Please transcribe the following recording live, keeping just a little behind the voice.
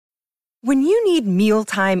When you need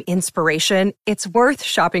mealtime inspiration, it's worth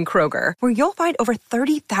shopping Kroger, where you'll find over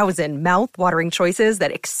 30,000 mouth-watering choices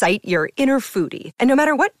that excite your inner foodie. And no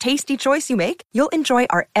matter what tasty choice you make, you'll enjoy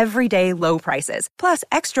our everyday low prices, plus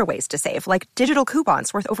extra ways to save, like digital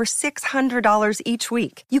coupons worth over $600 each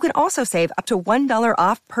week. You can also save up to $1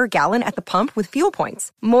 off per gallon at the pump with fuel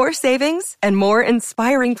points. More savings and more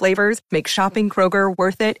inspiring flavors make shopping Kroger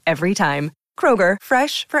worth it every time. Kroger,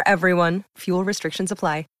 fresh for everyone. Fuel restrictions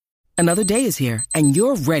apply. Another day is here, and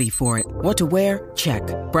you're ready for it. What to wear? Check.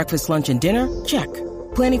 Breakfast, lunch, and dinner? Check.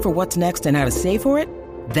 Planning for what's next and how to save for it?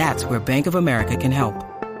 That's where Bank of America can help.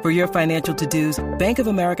 For your financial to-dos, Bank of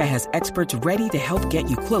America has experts ready to help get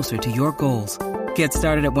you closer to your goals. Get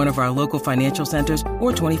started at one of our local financial centers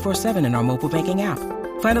or 24/7 in our mobile banking app.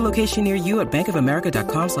 Find a location near you at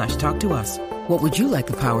bankofamerica.com/talktous. What would you like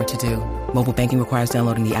the power to do? Mobile banking requires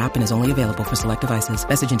downloading the app and is only available for select devices.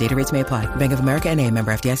 Message and data rates may apply. Bank of America N.A.,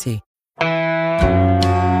 member FDIC.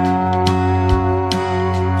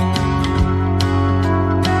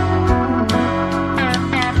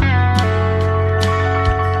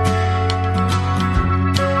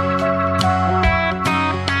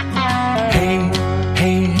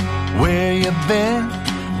 Hey, where you been?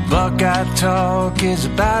 Buckeye Talk is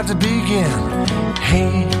about to begin.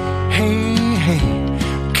 Hey,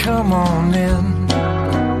 come on in.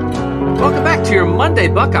 Welcome back to your Monday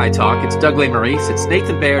Buckeye Talk. It's Doug Lesmerises, it's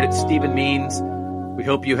Nathan Baird, it's Stephen Means. We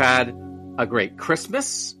hope you had a great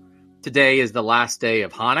Christmas. Today is the last day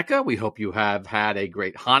of Hanukkah. We hope you have had a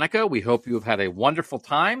great Hanukkah. We hope you have had a wonderful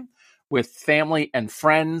time with family and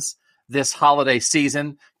friends this holiday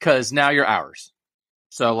season, because now you're ours.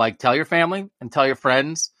 So, tell your family and tell your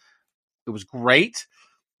friends. It was great.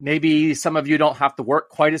 Maybe some of you don't have to work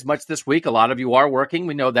quite as much this week. A lot of you are working.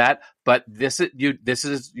 We know that. But it's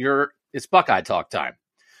Buckeye Talk time.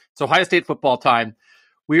 So Ohio State football time.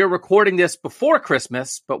 We are recording this before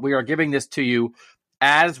Christmas, but we are giving this to you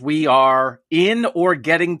as we are in or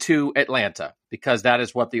getting to Atlanta, because that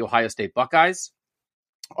is what the Ohio State Buckeyes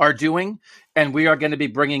are doing. And we are going to be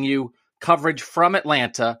bringing you coverage from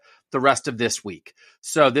Atlanta the rest of this week.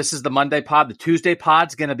 So this is the Monday pod. The Tuesday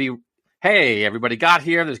pod's going to be, hey, everybody got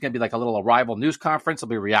here. There's going to be a little arrival news conference. I'll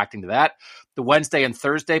be reacting to that. The Wednesday and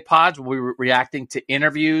Thursday pods will be reacting to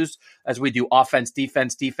interviews as we do offense,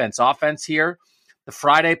 defense, offense here. The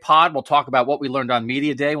Friday pod, we'll talk about what we learned on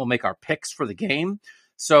media day. We'll make our picks for the game.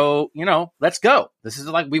 So, let's go. This is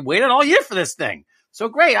we waited all year for this thing. So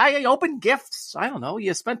great. I opened gifts. I don't know.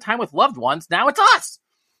 You spent time with loved ones. Now it's us.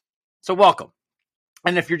 So welcome.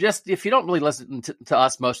 And if you don't really listen to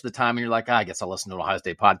us most of the time and you're like, I guess I'll listen to an Ohio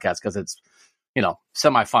State podcast because it's,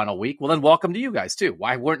 semifinal week. Well, then welcome to you guys too.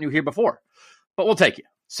 Why weren't you here before? But we'll take you.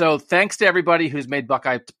 So thanks to everybody who's made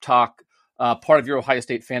Buckeye Talk part of your Ohio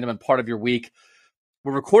State fandom and part of your week.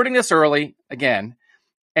 We're recording this early again,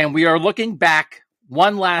 and we are looking back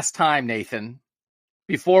one last time, Nathan,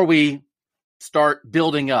 before we start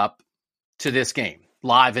building up to this game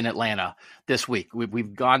live in Atlanta this week.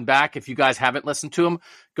 We've gone back. If you guys haven't listened to them,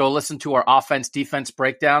 go listen to our offense defense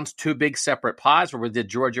breakdowns, 2 big separate pods where we did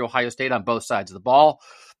Georgia, Ohio State on both sides of the ball.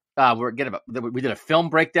 We did a film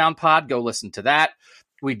breakdown pod. Go listen to that.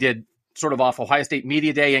 We did sort of off Ohio State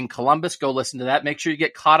Media Day in Columbus. Go listen to that. Make sure you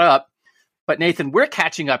get caught up. But Nathan, we're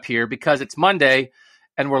catching up here because it's Monday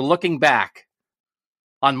and we're looking back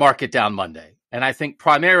on Mark It Down Monday. And I think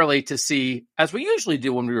primarily to see, as we usually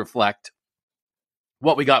do when we reflect,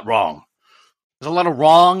 what we got wrong. There's a lot of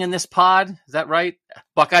wrong in this pod. Is that right?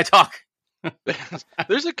 Buckeye Talk.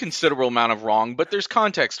 There's a considerable amount of wrong, but there's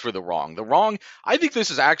context for the wrong. I think this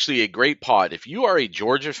is actually a great pod. If you are a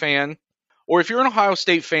Georgia fan, or if you're an Ohio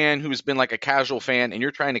State fan who's been a casual fan and you're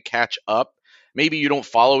trying to catch up, maybe you don't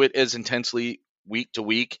follow it as intensely week to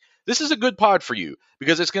week, this is a good pod for you,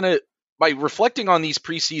 because it's going to, by reflecting on these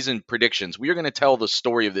preseason predictions, we are going to tell the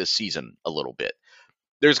story of this season a little bit.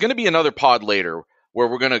 There's going to be another pod later where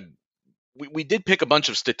we're going to, we did make a bunch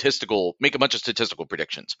of statistical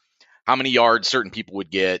predictions. How many yards certain people would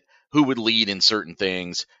get, who would lead in certain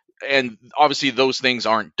things. And obviously those things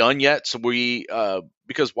aren't done yet. So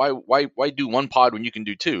because why do one pod when you can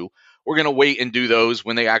do 2? We're going to wait and do those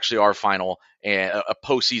when they actually are final, and a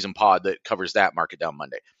postseason pod that covers that Mark It Down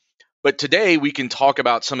Monday. But today we can talk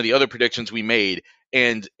about some of the other predictions we made.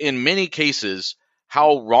 And in many cases,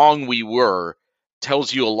 how wrong we were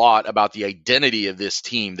tells you a lot about the identity of this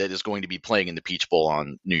team that is going to be playing in the Peach Bowl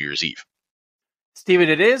on New Year's Eve. Steven,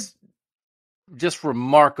 it is just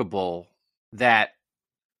remarkable that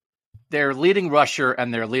their leading rusher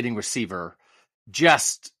and their leading receiver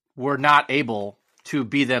just were not able to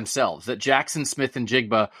be themselves, that Jackson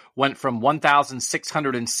Smith-Njigba went from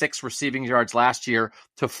 1,606 receiving yards last year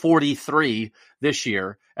to 43 this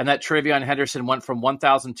year, and that TreVeyon Henderson went from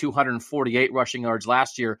 1,248 rushing yards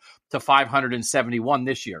last year to 571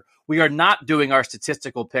 this year. We are not doing our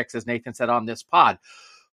statistical picks, as Nathan said, on this pod.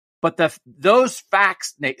 But those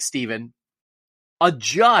facts, Stephen,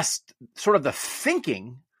 adjust sort of the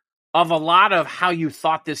thinking of a lot of how you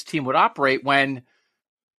thought this team would operate when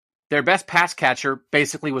their best pass catcher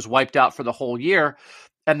basically was wiped out for the whole year,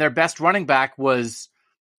 and their best running back was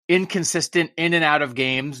inconsistent in and out of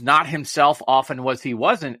games, not himself often when he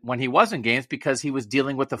was in games because he was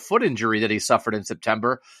dealing with a foot injury that he suffered in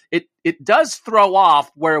September. It does throw off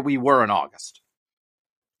where we were in August.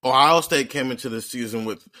 Ohio State came into this season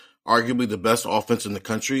with arguably the best offense in the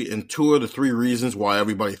country, and two of the three reasons why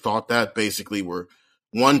everybody thought that basically were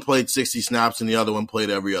one played 60 snaps and the other one played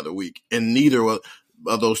every other week, and neither of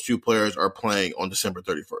those two players are playing on December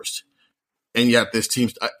 31st. And yet this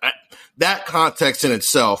team's that context in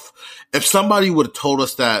itself, if somebody would have told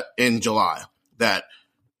us that in July,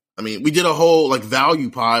 we did a whole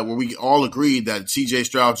value pie where we all agreed that CJ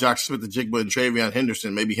Stroud, Jackson Smith-Njigba, and TreVeyon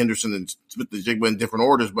Henderson, maybe Henderson and Smith-Njigba in different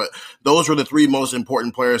orders, but those were the three most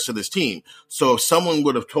important players to this team. So if someone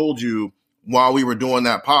would have told you while we were doing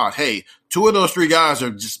that pod, hey, two of those three guys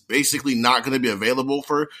are just basically not going to be available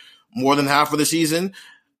for more than half of the season,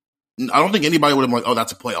 I don't think anybody would have been like, oh,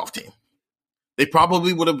 that's a playoff team. We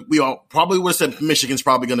probably would have said Michigan's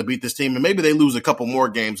probably going to beat this team, and maybe they lose a couple more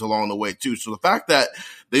games along the way too. So the fact that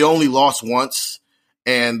they only lost once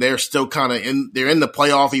and they're still they're in the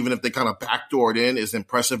playoff, even if they kind of backdoored in, is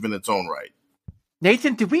impressive in its own right.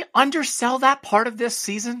 Nathan, did we undersell that part of this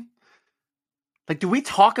season? Do we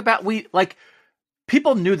talk about,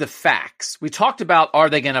 people knew the facts. We talked about, are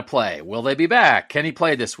they going to play? Will they be back? Can he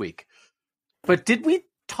play this week? But did we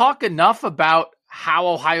talk enough about how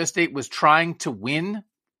Ohio State was trying to win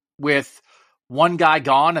with one guy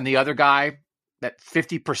gone and the other guy at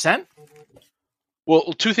 50%?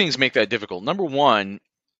 Well, two things make that difficult. Number one,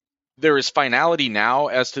 there is finality now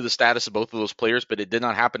as to the status of both of those players, but it did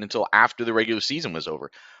not happen until after the regular season was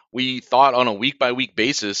over. We thought on a week-by-week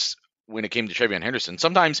basis when it came to TreVeyon Henderson,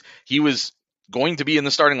 sometimes he was going to be in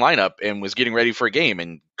the starting lineup and was getting ready for a game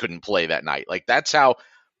and couldn't play that night. That's how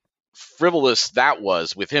frivolous that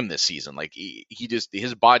was with him this season.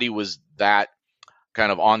 His body was that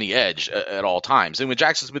kind of on the edge at all times. And with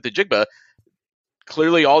Jackson Smith-Njigba,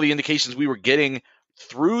 clearly all the indications we were getting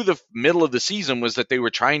through the middle of the season was that they were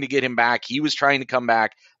trying to get him back. He was trying to come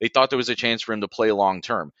back. They thought there was a chance for him to play long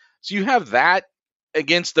term. So you have that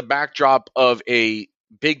against the backdrop of a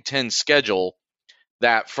Big Ten schedule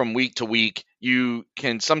that from week to week, you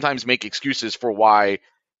can sometimes make excuses for why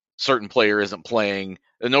certain player isn't playing.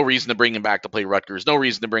 There's no reason to bring him back to play Rutgers. No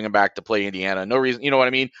reason to bring him back to play Indiana. No reason, you know what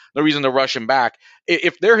I mean? No reason to rush him back.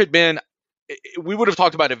 If there had been, we would have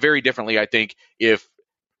talked about it very differently, I think, if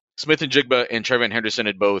Smith-Njigba and TreVeyon Henderson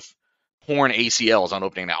had both torn ACLs on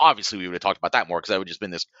opening night. Obviously, we would have talked about that more because that would have just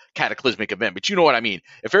been this cataclysmic event. But you know what I mean?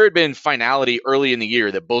 If there had been finality early in the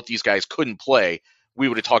year that both these guys couldn't play, we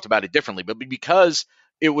would have talked about it differently. But because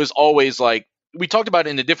it was always we talked about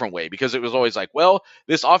it in a different way, because it was always well,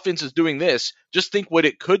 this offense is doing this. Just think what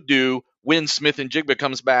it could do when Smith-Njigba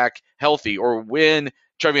comes back healthy, or when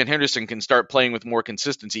TreVeyon Henderson can start playing with more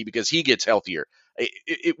consistency because he gets healthier.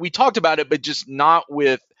 We talked about it, but just not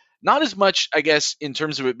as much, I guess, in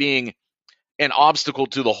terms of it being an obstacle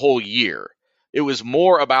to the whole year. It was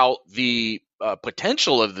more about the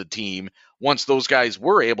potential of the team once those guys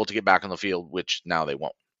were able to get back on the field, which now they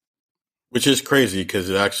won't. Which is crazy because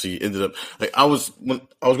it actually ended up I was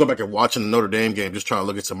going back and watching the Notre Dame game, just trying to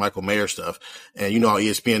look at some Michael Mayer stuff. And you know how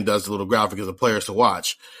ESPN does the little graphic of the players to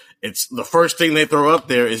watch. It's the first thing they throw up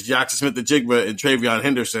there is Jackson Smith-Njigba and TreVeyon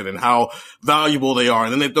Henderson and how valuable they are.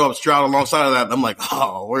 And then they throw up Stroud alongside of that. And I'm like,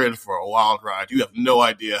 oh, we're in for a wild ride. You have no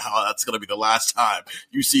idea how that's going to be the last time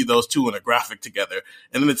you see those two in a graphic together.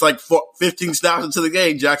 And then it's 15 snaps into the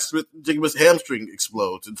game, Jackson Smith-Njigba's hamstring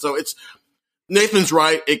explodes. And so Nathan's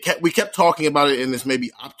right. We kept talking about it in this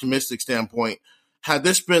maybe optimistic standpoint. Had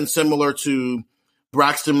this been similar to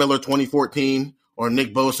Braxton Miller 2014 or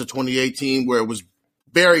Nick Bosa 2018, where it was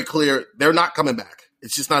very clear they're not coming back,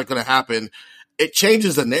 it's just not going to happen, it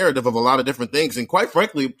changes the narrative of a lot of different things. And quite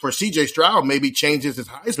frankly, for CJ Stroud, maybe changes his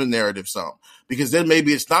Heisman narrative some, because then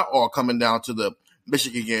maybe it's not all coming down to the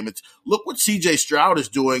Michigan game. It's look what CJ Stroud is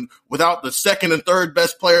doing without the second and third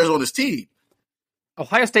best players on his team.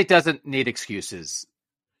 Ohio State doesn't need excuses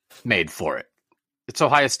made for it. It's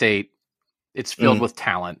Ohio State. It's filled with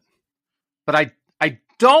talent. But I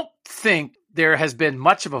don't think there has been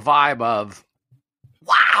much of a vibe of,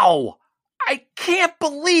 wow, I can't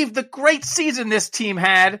believe the great season this team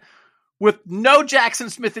had with no Jackson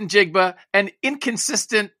Smith-Njigba and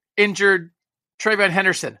inconsistent injured Trayvon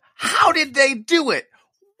Henderson. How did they do it?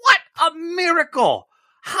 What a miracle.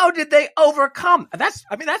 How did they overcome? That's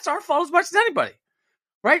our fault as much as anybody,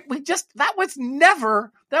 right? That was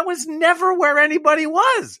never where anybody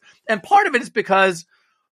was. And part of it is because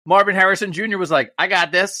Marvin Harrison Jr. was like, I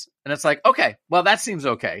got this. And it's like, okay, well, that seems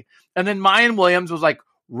okay. And then Mayan Williams was like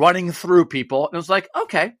running through people. And it was like,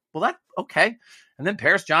 okay, well, okay. And then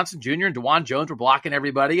Paris Johnson Jr. and DeJuan Jones were blocking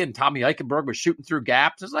everybody. And Tommy Eichenberg was shooting through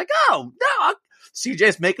gaps. It's like, oh, no.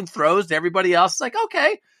 CJ's making throws to everybody else. It's like,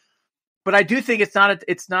 okay. But I do think it's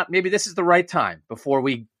not, maybe this is the right time before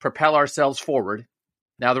we propel ourselves forward.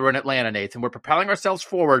 Now that we're in Atlanta, Nathan, we're propelling ourselves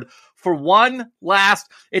forward for one last,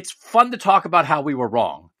 it's fun to talk about how we were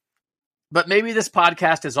wrong. But maybe this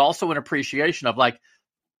podcast is also an appreciation of like,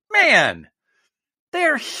 man,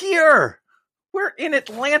 they're here. We're in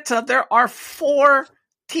Atlanta. There are 4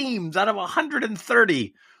 teams out of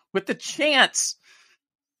 130 with the chance.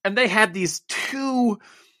 And they had these 2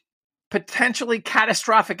 potentially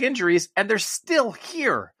catastrophic injuries, and they're still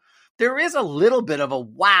here. There is a little bit of a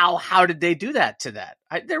wow, how did they do that to that?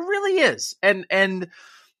 There really is.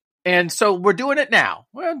 And so we're doing it now.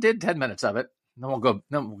 Well, did 10 minutes of it.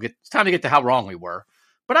 It's time to get to how wrong we were.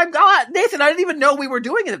 But Nathan, I didn't even know we were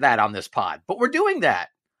doing that on this pod, but we're doing that.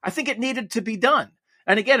 I think it needed to be done.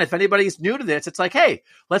 And again, if anybody's new to this, it's like, hey,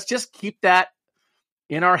 let's just keep that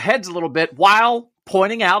in our heads a little bit while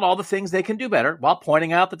pointing out all the things they can do better, while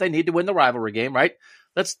pointing out that they need to win the rivalry game, right?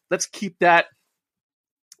 Let's keep that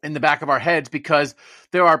in the back of our heads, because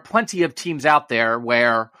there are plenty of teams out there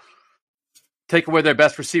where take away their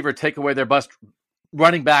best receiver, take away their best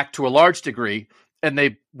running back to a large degree, and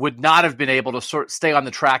they would not have been able to sort of stay on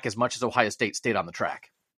the track as much as Ohio State stayed on the track.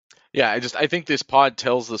 Yeah, I think this pod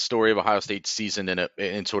tells the story of Ohio State's season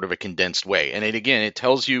in sort of a condensed way. And it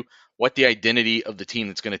tells you what the identity of the team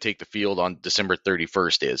that's going to take the field on December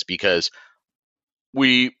 31st is, because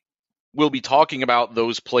we will be talking about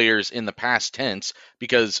those players in the past tense,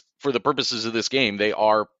 because for the purposes of this game, they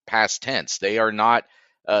are past tense. They are not,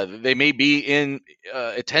 they may be in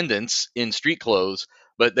attendance in street clothes,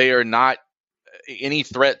 but they are not any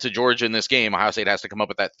threat to Georgia in this game. Ohio State has to come up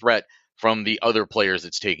with that threat from the other players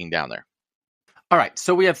it's taking down there. All right,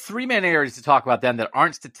 so we have 3 main areas to talk about then that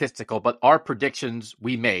aren't statistical, but are predictions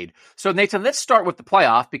we made. So, Nathan, let's start with the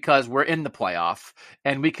playoff, because we're in the playoff,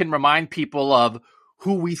 and we can remind people of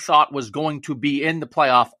who we thought was going to be in the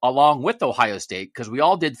playoff along with Ohio State, because we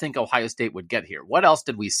all did think Ohio State would get here. What else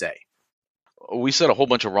did we say? We said a whole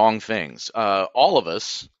bunch of wrong things. All of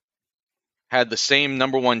us had the same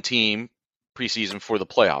number 1 team preseason for the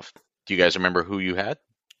playoff. Do you guys remember who you had?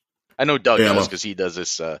 I know Doug does, because he does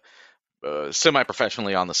this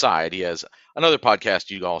semi-professionally on the side. He has another podcast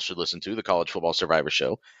you all should listen to, the College Football Survivor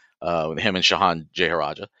Show, with him and Shahan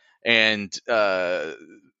Jeharaja. And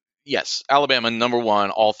yes, Alabama, number 1,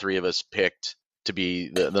 all 3 of us picked to be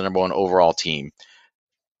the number 1 overall team.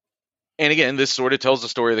 And again, this sort of tells the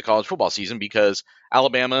story of the college football season, because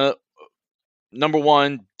Alabama, number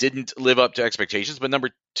 1, didn't live up to expectations, but number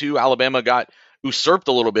 2, Alabama got usurped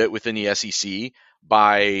a little bit within the SEC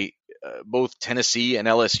by both Tennessee and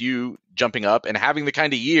LSU jumping up and having the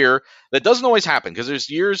kind of year that doesn't always happen, because there's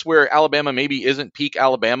years where Alabama maybe isn't peak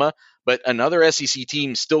Alabama, but another SEC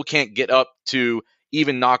team still can't get up to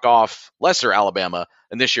even knock off lesser Alabama.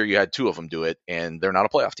 And this year you had 2 of them do it, and they're not a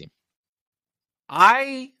playoff team.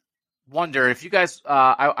 I wonder if you guys,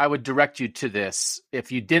 I would direct you to this.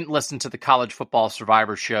 If you didn't listen to the College Football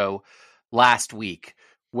Survivor Show last week,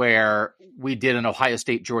 where we did an Ohio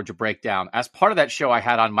State-Georgia breakdown. As part of that show, I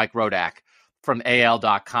had on Mike Rodak from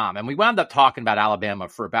AL.com, and we wound up talking about Alabama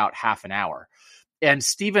for about half an hour. And,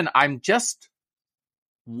 Stephen, I'm just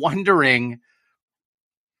wondering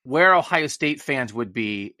where Ohio State fans would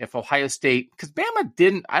be if Ohio State, because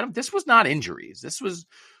Bama this was not injuries. This was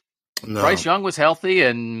Bryce Young was healthy,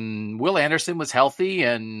 and Will Anderson was healthy,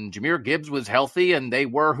 and Jahmyr Gibbs was healthy, and they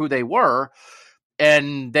were who they were.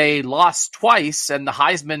 And they lost twice, and the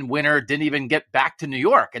Heisman winner didn't even get back to New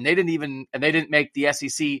York, and they didn't make the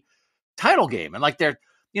SEC title game.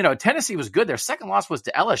 And Tennessee was good. Their second loss was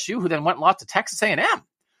to LSU, who then went and lost to Texas A&M.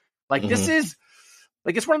 This is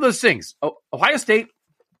it's one of those things. Ohio State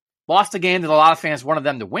lost a game that a lot of fans wanted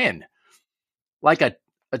them to win. Like a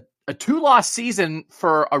 2-loss season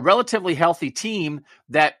for a relatively healthy team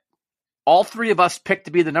that all 3 of us picked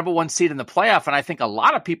to be the number 1 seed in the playoff, and I think a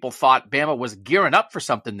lot of people thought Bama was gearing up for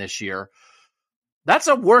something this year. That's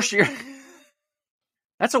a worse year.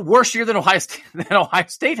 That's a worse year than Ohio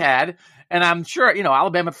State had, and I'm sure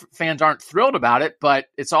Alabama fans aren't thrilled about it. But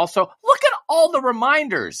it's also, look at all the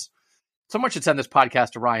reminders. Someone should send this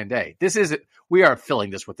podcast to Ryan Day. We are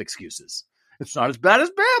filling this with excuses. It's not as bad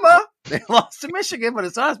as Bama. They lost to Michigan, but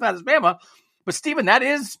it's not as bad as Bama. But Stephen,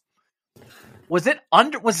 was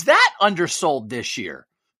that undersold this year?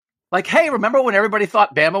 Like, hey, remember when everybody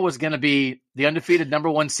thought Bama was going to be the undefeated number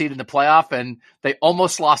one seed in the playoff, and they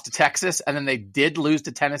almost lost to Texas, and then they did lose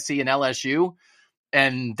to Tennessee and LSU,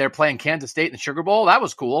 and they're playing Kansas State in the Sugar Bowl? That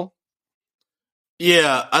was cool.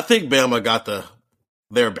 Yeah, I think Bama got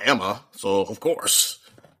their Bama, so of course,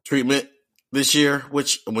 treatment this year,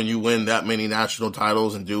 which when you win that many national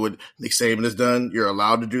titles and do what Nick Saban has done, you're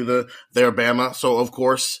allowed to do their Bama. So of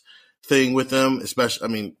course, thing with them, especially,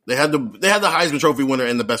 I mean, they had the Heisman Trophy winner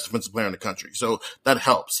and the best defensive player in the country. So that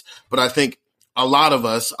helps. But I think a lot of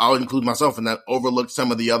us, I'll include myself in that, overlooked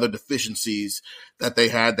some of the other deficiencies that they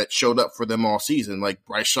had that showed up for them all season, like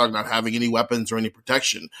Bryce Young not having any weapons or any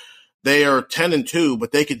protection. They are 10-2,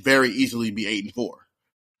 but they could very easily be 8-4.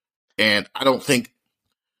 And I don't think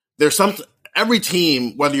there's every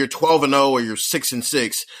team, whether you're 12-0 or you're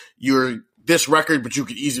 6-6, you're this record, but you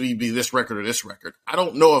could easily be this record or this record. I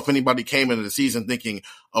don't know if anybody came into the season thinking,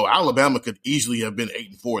 oh, Alabama could easily have been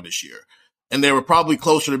 8-4 this year. And they were probably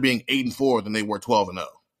closer to being 8-4 than they were 12-0.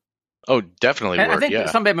 Oh, definitely. I think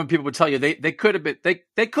some Bama people would tell you they could have been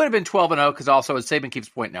 12-0 because also, as Saban keeps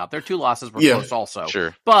pointing out, their 2 losses were close also.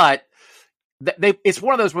 Sure. But it's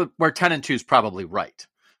one of those where 10-2 is probably right?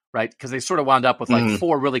 Because they sort of wound up with like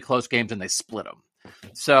 4 really close games and they split them.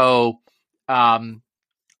 So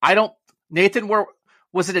Nathan,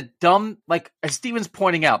 was it a dumb, like as Steven's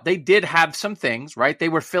pointing out, they did have some things, right? They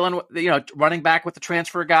were filling, running back with the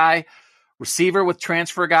transfer guy, receiver with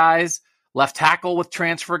transfer guys, left tackle with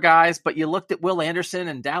transfer guys. But you looked at Will Anderson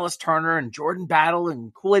and Dallas Turner and Jordan Battle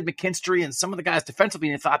and Kool-Aid McKinstry and some of the guys defensively,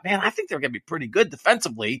 and you thought, man, I think they're going to be pretty good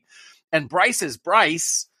defensively. And Bryce is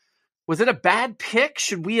Bryce. Was it a bad pick?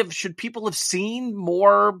 Should people have seen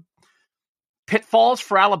more pitfalls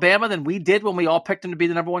for Alabama than we did when we all picked them to be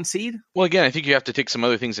the number 1 seed? Well, again, I think you have to take some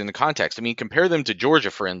other things into context. I mean, compare them to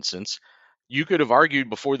Georgia, for instance. You could have argued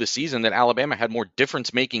before the season that Alabama had more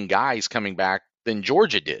difference-making guys coming back than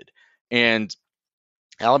Georgia did. And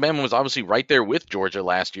Alabama was obviously right there with Georgia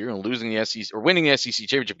last year and winning the SEC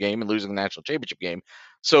championship game and losing the national championship game.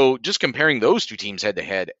 So just comparing those two teams head to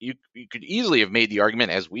head, you could easily have made the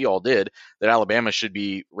argument, as we all did, that Alabama should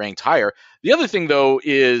be ranked higher. The other thing, though,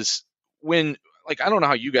 is when, I don't know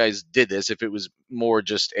how you guys did this, if it was more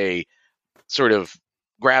just a sort of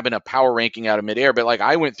grabbing a power ranking out of midair, but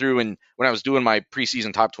I went through and when I was doing my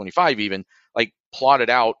preseason top 25 even,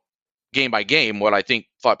 plotted out game by game what I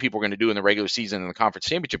thought people were going to do in the regular season and the conference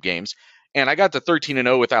championship games. And I got to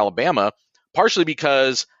 13-0 with Alabama, partially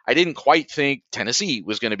because I didn't quite think Tennessee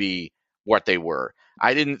was going to be what they were.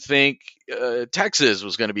 I didn't think Texas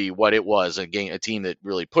was going to be what it was, a team that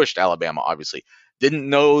really pushed Alabama, obviously. Didn't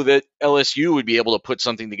know that LSU would be able to put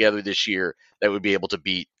something together this year that would be able to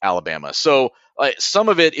beat Alabama. So some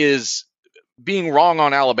of it is being wrong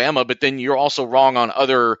on Alabama, but then you're also wrong on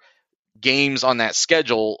other games on that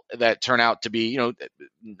schedule that turn out to be,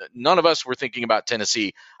 none of us were thinking about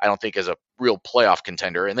Tennessee, I don't think, as a real playoff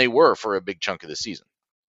contender, and they were for a big chunk of the season.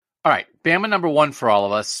 All right, Bama number 1 for all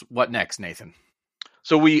of us. What next, Nathan?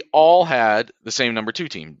 So we all had the same number 2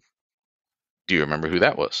 team. Do you remember who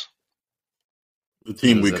that was? The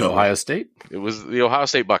team we covered. Ohio State? It was the Ohio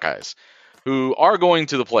State Buckeyes, who are going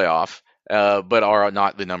to the playoff, but are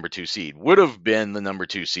not the number 2 seed. Would have been the number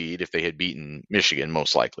 2 seed if they had beaten Michigan,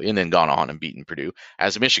 most likely, and then gone on and beaten Purdue,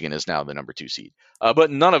 as Michigan is now the number 2 seed.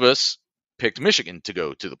 But none of us picked Michigan to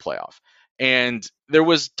go to the playoff. And there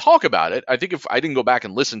was talk about it. I think if I didn't go back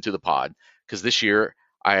and listen to the pod, because this year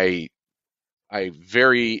I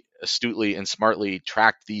very astutely and smartly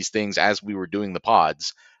tracked these things as we were doing the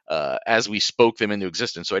pods, as we spoke them into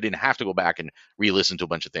existence. So I didn't have to go back and re-listen to a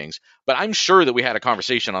bunch of things. But I'm sure that we had a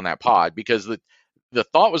conversation on that pod because the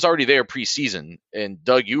thought was already there preseason. And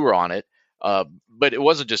Doug, you were on it. But it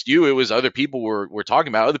wasn't just you. It was other people were talking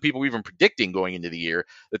about, other people were even predicting going into the year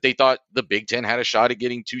that they thought the Big Ten had a shot at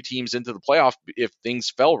getting 2 teams into the playoff if things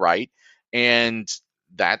fell right. And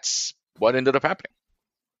that's what ended up happening.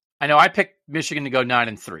 I know I picked Michigan to go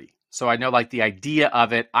 9-3. So I know the idea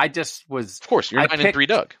of it. I just was. Of course, you're 9-3,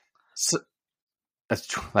 Doug. So, that's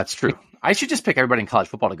true. I should just pick everybody in college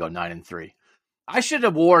football to go 9-3. I should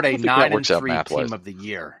award a 9-3 team of the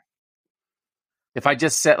year. If I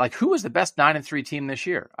just said who was the best 9-3 team this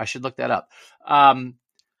year, I should look that up.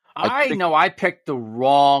 I know I picked the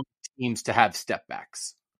wrong teams to have step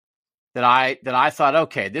backs. That I thought,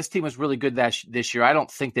 okay, this team was really good this year. I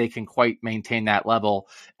don't think they can quite maintain that level.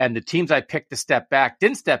 And the teams I picked to step back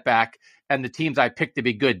didn't step back, and the teams I picked to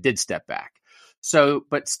be good did step back. So,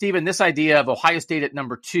 but Stephen, this idea of Ohio State at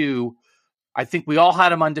number 2, I think we all had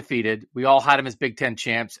them undefeated. We all had them as Big Ten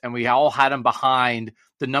champs, and we all had them behind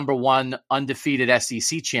the number 1 undefeated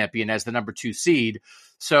SEC champion as the number 2 seed.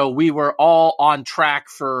 So we were all on track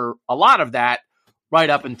for a lot of that right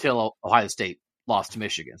up until Ohio State lost to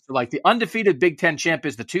Michigan. So like the undefeated Big Ten champ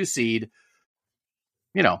is the 2 seed.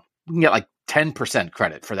 You know, you can get like 10%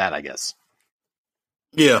 credit for that, I guess.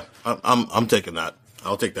 Yeah, I'm taking that.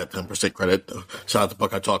 I'll take that 10% credit. Shout out to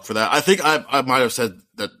Buckeye Talk for that. I think I might have said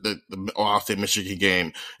that the Ohio State Michigan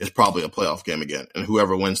game is probably a playoff game again, and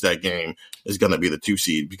whoever wins that game is going to be the 2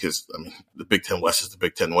 seed because I mean the Big Ten West is the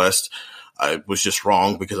Big Ten West. I was just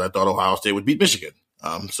wrong because I thought Ohio State would beat Michigan.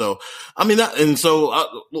 So I mean that, and so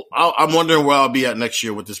I'm wondering where I'll be at next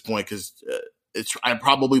year with this point because I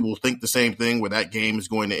probably will think the same thing where that game is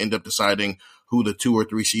going to end up deciding who the 2 or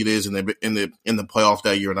 3 seed is in the playoff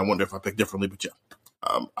that year, and I wonder if I pick differently, but yeah.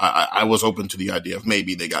 I was open to the idea of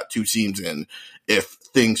maybe they got 2 teams in if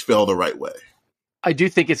things fell the right way. I do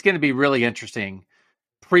think it's going to be really interesting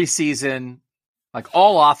preseason, like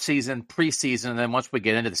all off season, preseason, and then once we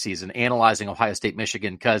get into the season, analyzing Ohio State,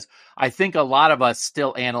 Michigan, because I think a lot of us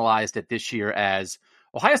still analyzed it this year as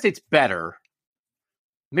Ohio State's better.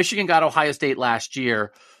 Michigan got Ohio State last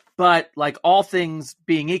year, but like all things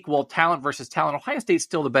being equal, talent versus talent, Ohio State's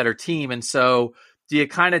still the better team. And so do you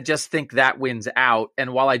kind of just think that wins out?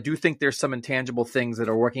 And while I do think there's some intangible things that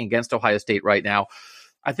are working against Ohio State right now,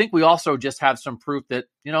 I think we also just have some proof that,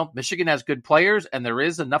 you know, Michigan has good players and there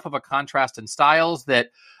is enough of a contrast in styles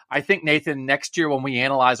that I think, Nathan, next year when we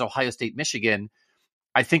analyze Ohio State, Michigan,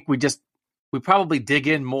 I think we probably dig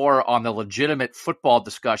in more on the legitimate football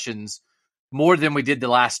discussions more than we did the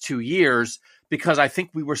last 2 years, because I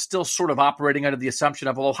think we were still sort of operating under the assumption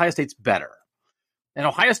of, well, Ohio State's better. And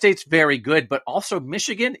Ohio State's very good, but also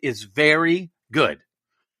Michigan is very good.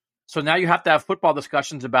 So now you have to have football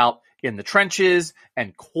discussions about in the trenches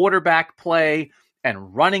and quarterback play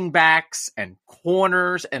and running backs and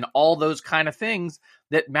corners and all those kind of things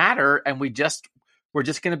that matter. And we're just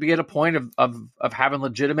going to be at a point of having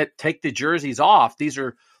legitimate take the jerseys off.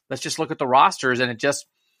 Let's just look at the rosters. And it just,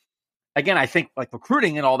 again, I think like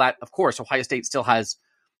recruiting and all that, of course, Ohio State still has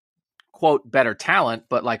quote better talent,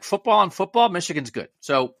 but like football, Michigan's good.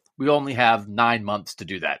 So we only have 9 months to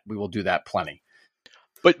do that. We will do that plenty.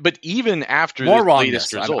 But even after the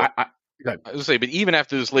latest result, I was say, but even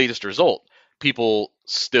after this latest result, a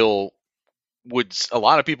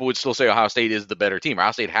lot of people would still say Ohio State is the better team.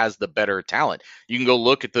 Ohio State has the better talent. You can go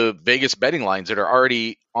look at the Vegas betting lines that are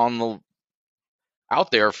already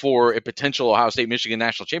out there for a potential Ohio State Michigan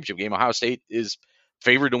national championship game. Ohio State is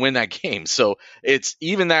favored to win that game. So it's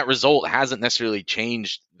even that result hasn't necessarily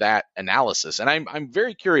changed that analysis. And I'm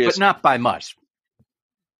very curious. But not by much.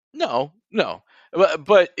 No.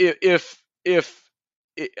 But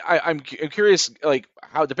I'm curious, like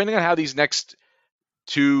how, depending on how these next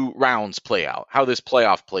 2 rounds play out, how this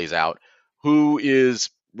playoff plays out, who is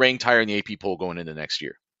ranked higher in the AP poll going into next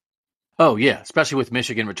year? Oh yeah. Especially with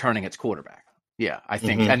Michigan returning its quarterback. Yeah, I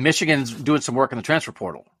think, and Michigan's doing some work in the transfer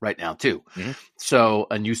portal right now too. Mm-hmm. So,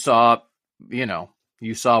 and you saw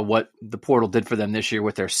what the portal did for them this year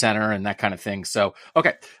with their center and that kind of thing. So,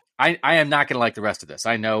 okay, I am not going to like the rest of this.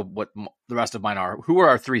 I know what the rest of mine are. Who are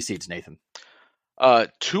our 3 seeds, Nathan?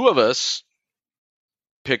 2 of us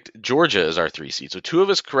picked Georgia as our 3 seed. So 2 of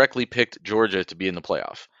us correctly picked Georgia to be in the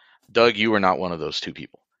playoff. Doug, you were not one of those 2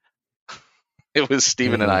 people. It was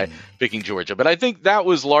Stephen and I picking Georgia. But I think that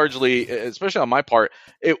was largely, especially on my part,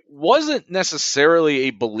 it wasn't necessarily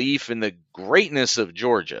a belief in the greatness of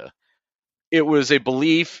Georgia. It was a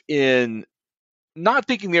belief in not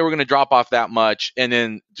thinking they were going to drop off that much, and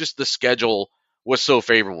then just the schedule was so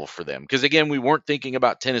favorable for them. Because, again, we weren't thinking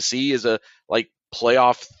about Tennessee as a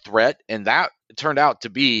playoff threat, and that turned out to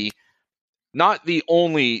be not the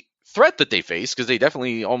only threat that they faced, because they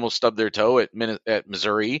definitely almost stubbed their toe at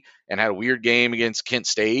Missouri and had a weird game against Kent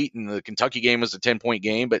State, and the Kentucky game was a 10-point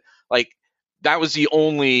game. But that was the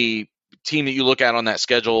only team that you look at on that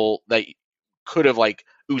schedule that could have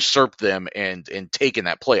usurped them and taken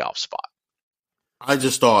that playoff spot. I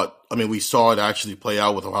just thought, we saw it actually play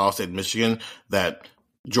out with Ohio State and Michigan, that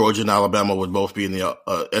Georgia and Alabama would both be in the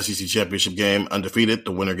SEC championship game undefeated.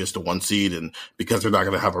 The winner gets the 1 seed, and because they're not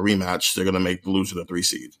going to have a rematch, they're going to make the loser the 3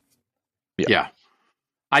 seed. Yeah.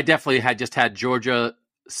 I definitely had Georgia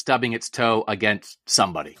stubbing its toe against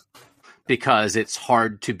somebody, because it's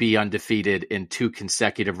hard to be undefeated in 2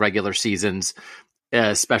 consecutive regular seasons,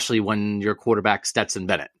 especially when your quarterback Stetson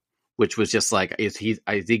Bennett, which was just is he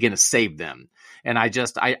going to save them? And I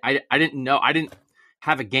didn't know. I didn't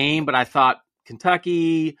have a game, but I thought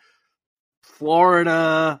Kentucky,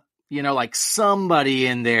 Florida, like somebody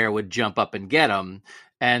in there would jump up and get them.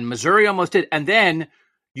 And Missouri almost did. And then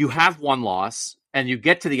you have one loss and you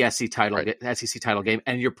get to the SEC title game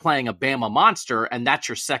and you're playing a Bama monster and that's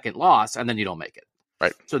your second loss and then you don't make it.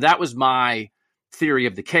 Right. So that was my theory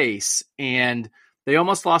of the case. And they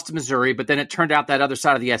almost lost to Missouri, but then it turned out that other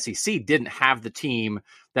side of the SEC didn't have the team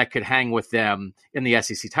that could hang with them in the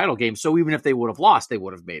SEC title game. So even if they would have lost, they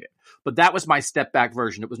would have made it. But that was my step back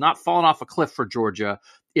version. It was not falling off a cliff for Georgia.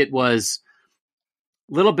 It was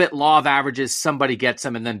a little bit law of averages. Somebody gets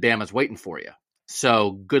them and then Bama's waiting for you.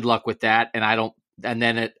 So good luck with that. And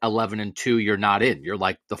then at 11-2, you're not in. You're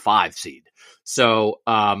like the 5 seed. So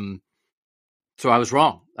I was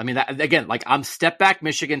wrong. I mean, again, like I'm step back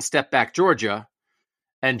Michigan, step back Georgia.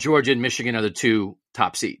 And Georgia and Michigan are the 2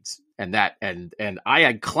 top seeds. And I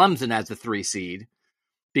had Clemson as the 3 seed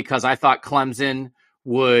because I thought Clemson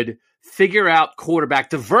would figure out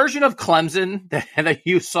quarterback, the version of Clemson that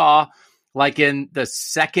you saw like in the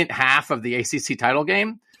second half of the ACC title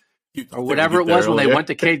game or whatever it was when they went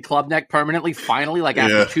to Cade Klubnik permanently, finally, like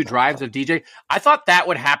after 2 drives of DJ. I thought that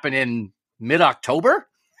would happen in mid-October.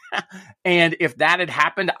 And if that had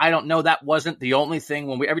happened, I don't know. That wasn't the only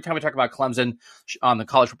thing. Every time we talk about Clemson on the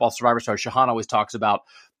College Football Survivor Show, Shahan always talks about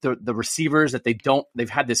the receivers that they've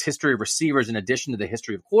had this history of receivers in addition to the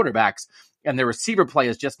history of quarterbacks, and their receiver play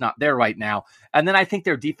is just not there right now. And then I think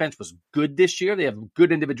their defense was good this year. They have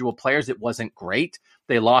good individual players. It wasn't great.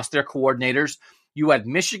 They lost their coordinators. You had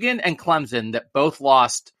Michigan and Clemson that both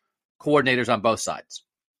lost coordinators on both sides.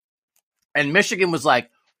 And Michigan was like,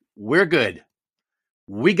 we're good.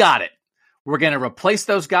 We got it. We're going to replace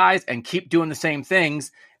those guys and keep doing the same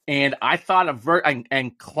things. And I thought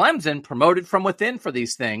and Clemson promoted from within for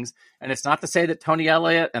these things. And it's not to say that Tony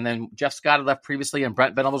Elliott and then Jeff Scott had left previously and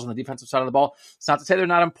Brent Venables on the defensive side of the ball. It's not to say they're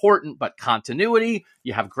not important, but continuity,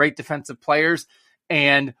 you have great defensive players.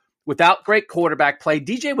 And without great quarterback play,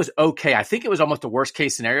 DJ was okay. I think it was almost a worst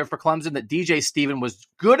case scenario for Clemson that DJ Stephen was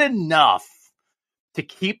good enough to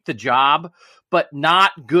keep the job, but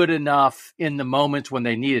not good enough in the moments when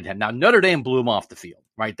they needed him. Now, Notre Dame blew him off the field,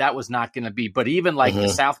 right? That was not going to be, but even like the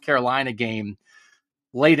South Carolina game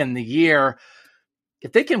late in the year,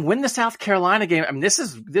 if they can win the South Carolina game, I mean,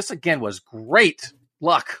 this again was great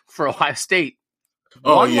luck for Ohio State.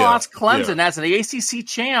 One loss Clemson as an ACC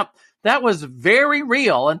champ. That was very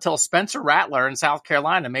real until Spencer Rattler in South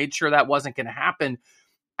Carolina made sure that wasn't going to happen.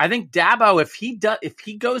 I think Dabo, if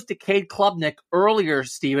he goes to Cade Klubnik earlier,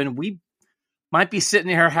 Stephen, we might be sitting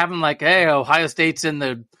here having like, hey, Ohio State's in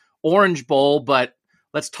the Orange Bowl, but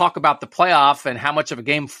let's talk about the playoff and how much of a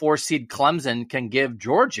game 4 seed Clemson can give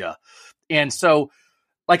Georgia. And so,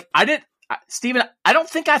 like, Stephen, I don't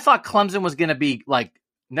think I thought Clemson was going to be like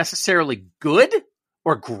necessarily good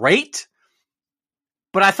or great,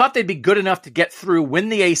 but I thought they'd be good enough to get through, win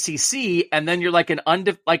the ACC, and then you're like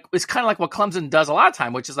it's kind of like what Clemson does a lot of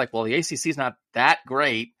time, which is like, well, the ACC is not that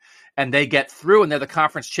great, and they get through, and they're the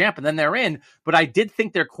conference champ, and then they're in. But I did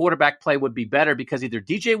think their quarterback play would be better because either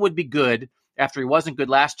DJ would be good after he wasn't good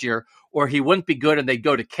last year, or he wouldn't be good and they'd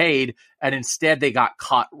go to Cade, and instead they got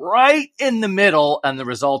caught right in the middle, and the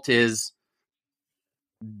result is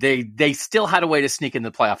they still had a way to sneak in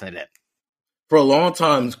the playoff, and they didn't. For a long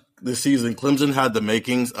time this season, Clemson had the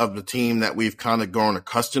makings of the team that we've kind of grown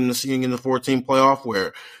accustomed to seeing in the 14 playoff,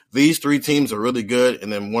 where these 3 teams are really good,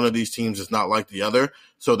 and then one of these teams is not like the other.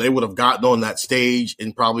 So they would have gotten on that stage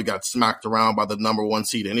and probably got smacked around by the number 1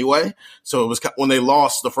 seed anyway. So it was when they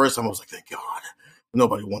lost the first time, I was like, thank God,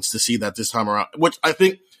 nobody wants to see that this time around. Which I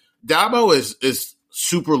think Dabo is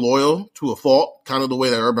super loyal to a fault, kind of the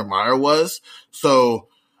way that Urban Meyer was. So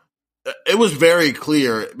it was very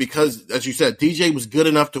clear because, as you said, DJ was good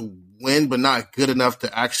enough to win, but not good enough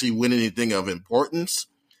to actually win anything of importance.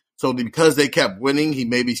 So because they kept winning, he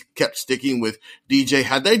maybe kept sticking with DJ.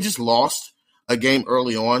 Had they just lost a game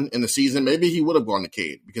early on in the season, maybe he would have gone to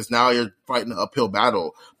Cade, because now you're fighting an uphill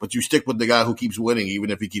battle, but you stick with the guy who keeps winning, even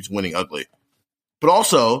if he keeps winning ugly. But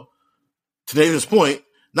also, to David's point,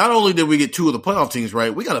 not only did we get 2 of the playoff teams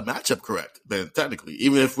right, we got a matchup correct, then technically,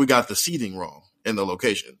 even if we got the seeding wrong in the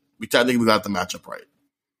location. We technically got the matchup right.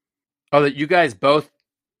 Oh, that you guys both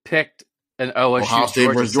picked an OSU Ohio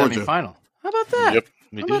State versus Georgia semifinal. How about that? Yep,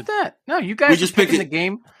 How about that? No, you guys just picked the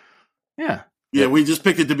game. Yeah. Yeah, we just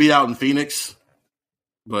picked it to be out in Phoenix.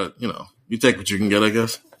 But, you take what you can get, I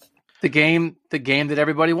guess. The game that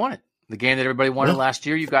everybody wanted. The game that everybody wanted last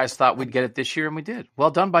year. You guys thought we'd get it this year, and we did.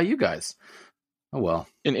 Well done by you guys. Oh, well.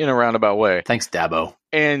 In a roundabout way. Thanks, Dabo.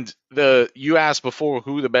 And you asked before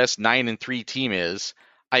who the best 9-3 team is.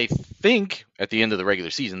 I think at the end of the regular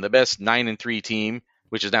season, the best 9-3 team,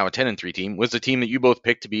 which is now a 10-3 team, was the team that you both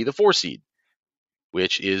picked to be the 4 seed.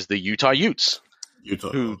 which is the Utah Utes, Utah,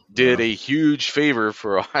 who did a huge favor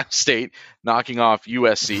for Ohio State, knocking off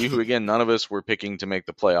USC, who again none of us were picking to make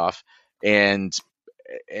the playoff, and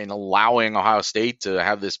allowing Ohio State to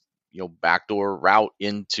have this backdoor route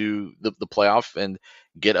into the playoff and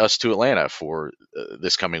get us to Atlanta for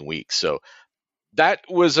this coming week. So that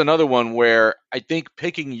was another one where I think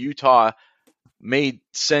picking Utah made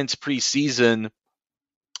sense preseason,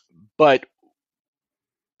 but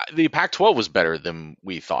the Pac-12 was better than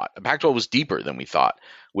we thought. The Pac-12 was deeper than we thought,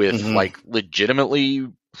 with like legitimately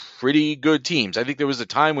pretty good teams. I think there was a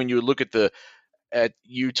time when you would look at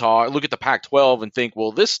Utah, look at the Pac-12 and think,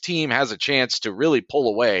 well, this team has a chance to really pull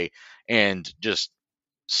away and just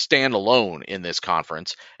stand alone in this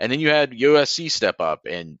conference. And then you had USC step up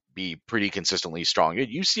and be pretty consistently strong. You had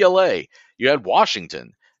UCLA, you had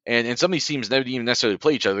Washington, and some of these teams never even necessarily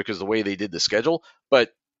play each other because of the way they did the schedule.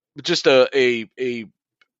 But just a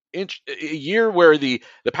year where the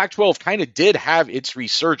Pac-12 kind of did have its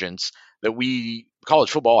resurgence that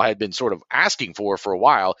college football had been sort of asking for a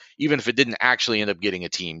while, even if it didn't actually end up getting a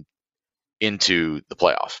team into the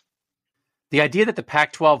playoff. The idea that the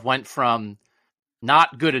Pac-12 went from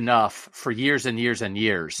not good enough for years and years and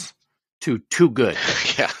years to too good.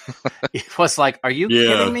 Yeah. It was like, are you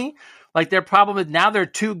kidding me? Like, their problem is now they're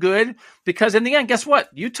too good, because in the end, guess what?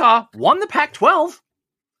 Utah won the Pac-12. So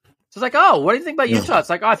it's like, oh, what do you think about Utah? It's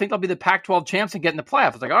like, oh, I think they'll be the Pac-12 champs and get in the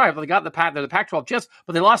playoff. It's like, all right, well, they got they're the Pac-12 champs,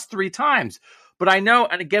 but they lost 3 times. But I know,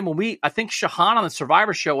 and again, I think Shahan on the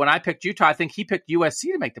Survivor Show, when I picked Utah, I think he picked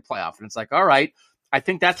USC to make the playoff. And it's like, all right, I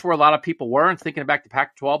think that's where a lot of people were, and thinking back to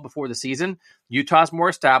Pac-12 before the season. Utah's more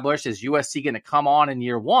established. Is USC going to come on in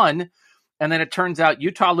year one? And then it turns out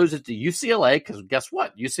Utah loses to UCLA, because guess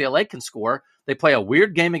what? UCLA can score. They play a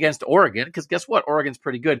weird game against Oregon, because guess what? Oregon's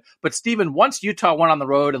pretty good. But Stephen, once Utah went on the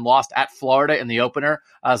road and lost at Florida in the opener,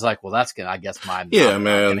 I was like, well, that's good. I guess I'm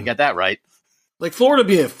going to get that right. Like, Florida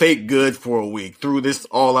being fake good for a week threw this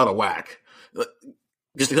all out of whack.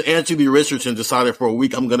 Just Anthony Richardson decided for a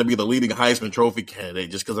week, I'm going to be the leading Heisman Trophy candidate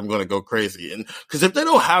just because I'm going to go crazy. And because if they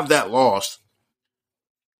don't have that loss,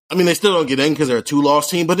 I mean, they still don't get in because they're a 2-loss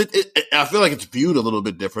team, but I feel like it's viewed a little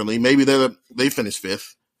bit differently. Maybe they finished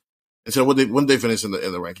 5th. And so when they finish in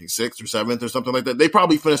the ranking 6th or 7th or something like that, they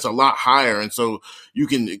probably finished a lot higher. And so you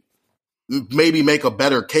can maybe make a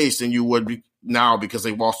better case than you would be now because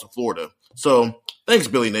they lost to Florida. So thanks,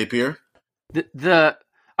 Billy Napier.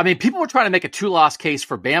 I mean, people were trying to make a 2-loss case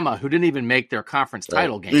for Bama, who didn't even make their conference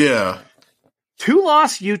title game. Yeah.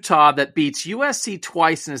 2-loss Utah that beats USC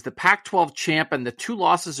twice and is the Pac-12 champ, and the 2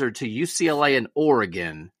 losses are to UCLA and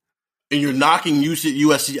Oregon. And you're knocking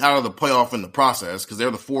USC out of the playoff in the process because they're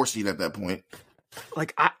the 4 seed at that point.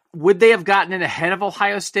 Like, would they have gotten in ahead of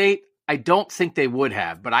Ohio State? I don't think they would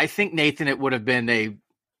have, but I think, Nathan, it would have been a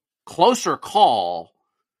closer call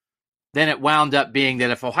than it wound up being. That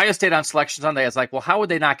if Ohio State on Selection Sunday, it's like, well, how would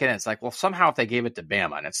they not get in? It's like, well, somehow if they gave it to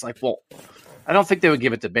Bama. And it's like, well, I don't think they would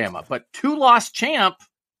give it to Bama. But 2-loss champ,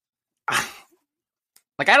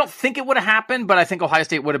 like, I don't think it would have happened, but I think Ohio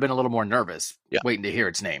State would have been a little more nervous waiting to hear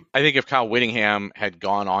its name. I think if Kyle Whittingham had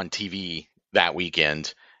gone on TV that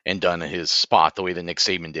weekend and done his spot the way that Nick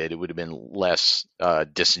Saban did, it would have been less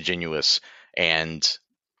disingenuous and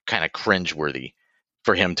kind of cringeworthy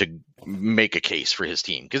for him to make a case for his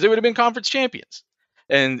team, because they would have been conference champions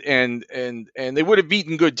and they would have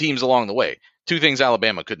beaten good teams along the way. 2 things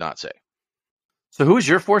Alabama could not say. So who was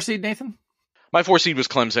your 4 seed, Nathan? My 4 seed was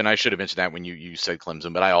Clemson. I should have mentioned that when you said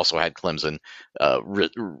Clemson, but I also had Clemson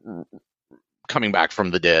coming back from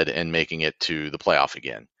the dead and making it to the playoff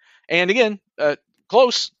again. And again,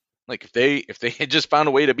 close. Like, if they had just found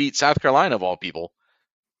a way to beat South Carolina of all people,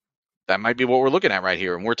 that might be what we're looking at right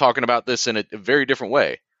here. And we're talking about this in a very different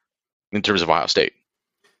way in terms of Ohio State.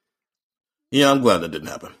 Yeah, I'm glad that didn't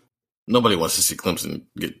happen. Nobody wants to see Clemson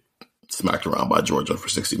get smacked around by Georgia for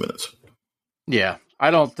 60 minutes. Yeah,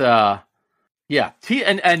 I don't.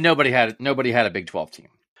 And nobody had a Big 12 team.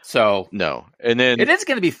 So no, and then it is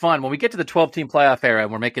going to be fun when we get to the 12-team playoff era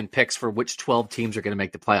and we're making picks for which 12 teams are going to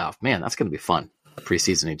make the playoff. Man, that's going to be fun.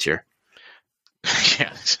 Preseason each year.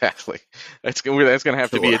 Yeah, exactly. That's going to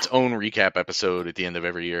have to be its own recap episode at the end of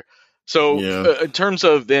every year. So in terms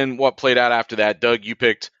of then what played out after that, Doug, you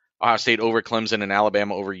picked Ohio State over Clemson and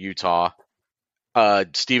Alabama over Utah.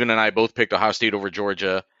 Stephen and I both picked Ohio State over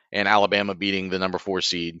Georgia and Alabama beating the number 4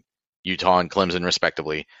 seed, Utah and Clemson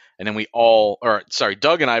respectively. And then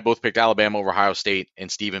Doug and I both picked Alabama over Ohio State,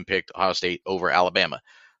 and Stephen picked Ohio State over Alabama.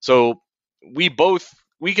 So we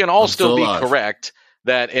can all still be correct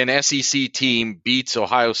that an SEC team beats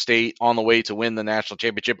Ohio State on the way to win the national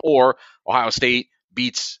championship, or Ohio State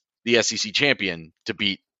beats the SEC champion to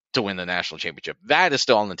beat to win the national championship. That is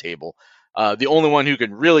still on the table. The only one who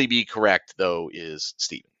can really be correct, though, is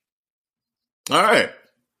Steven. All right.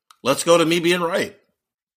 Let's go to me being right.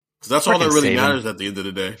 Because that's all that really Saban. matters at the end of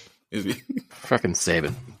the day. Frickin'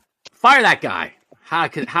 Saban. Fire that guy. How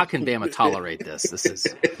can Bama tolerate this? This is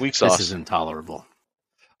Weak sauce. This is intolerable.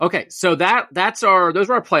 Okay, so those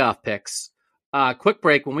are our playoff picks. Quick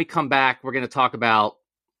break. When we come back, we're going to talk about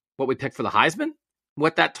what we picked for the Heisman,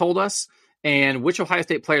 what that told us, and which Ohio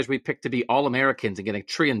State players we picked to be All-Americans and get a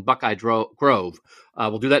tree in Buckeye Grove.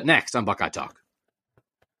 We'll do that next on Buckeye Talk.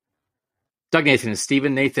 Doug Nathan and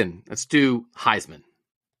Stephen Nathan. Let's do Heisman,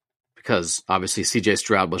 because obviously CJ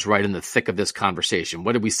Stroud was right in the thick of this conversation.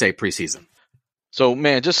 What did we say preseason? So,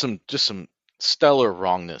 man, just some stellar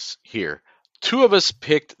wrongness here. Two of us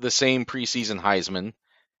picked the same preseason Heisman,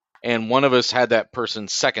 and one of us had that person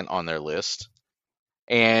second on their list.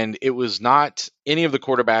 And it was not any of the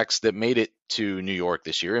quarterbacks that made it to New York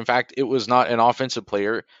this year. In fact, it was not an offensive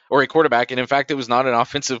player or a quarterback. And in fact, it was not an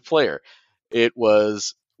offensive player. It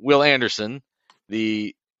was Will Anderson,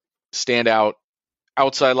 the standout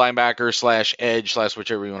outside linebacker / edge /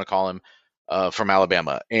 whichever you want to call him, from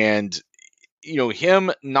Alabama. And,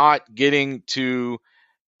 him not getting to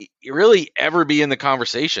really ever be in the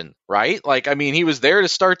conversation, right? He was there to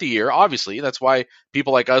start the year. Obviously, that's why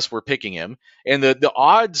people like us were picking him. And the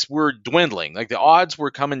odds were dwindling. The odds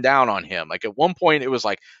were coming down on him. At one point, it was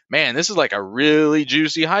man, this is a really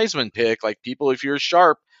juicy Heisman pick. People, if you're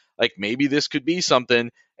sharp, maybe this could be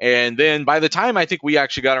something. And then by the time I think we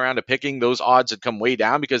actually got around to picking, those odds had come way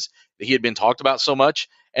down because he had been talked about so much.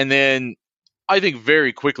 And then I think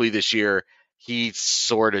very quickly this year, he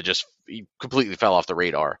sort of he completely fell off the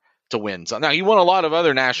radar to win. So now he won a lot of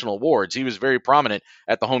other national awards. He was very prominent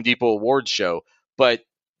at the Home Depot Awards show. But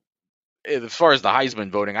as far as the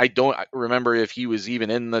Heisman voting, I don't remember if he was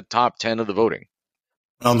even in the top 10 of the voting.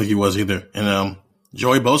 I don't think he was either. And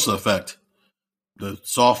Joey Bosa effect. The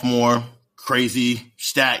sophomore, crazy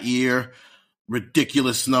stat year,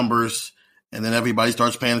 ridiculous numbers, and then everybody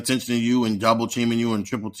starts paying attention to you and double teaming you and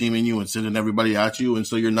triple teaming you and sending everybody at you. And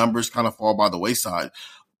so your numbers kind of fall by the wayside.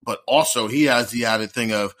 But also he has the added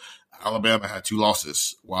thing of Alabama had 2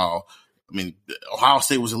 losses. While, Ohio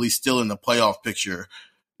State was at least still in the playoff picture,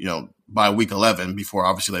 by week 11 before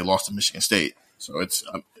obviously they lost to Michigan State. So it's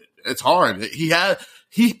hard.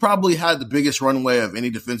 He probably had the biggest runway of any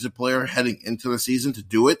defensive player heading into the season to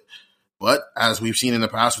do it. But as we've seen in the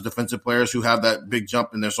past with defensive players who have that big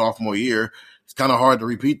jump in their sophomore year, it's kind of hard to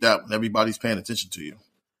repeat that when everybody's paying attention to you.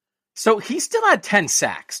 So he still had 10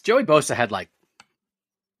 sacks. Joey Bosa had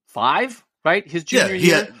 5, right? His junior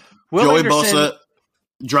year. Joey Bosa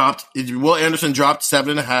dropped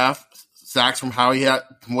 7.5 sacks from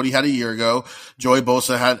what he had a year ago. Joey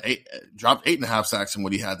Bosa dropped 8.5 sacks from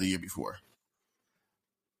what he had the year before.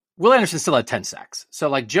 Will Anderson still had 10 sacks.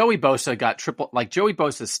 So Joey Bosa got triple, Joey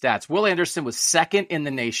Bosa's stats. Will Anderson was second in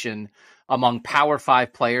the nation among Power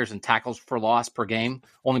 5 players in tackles for loss per game,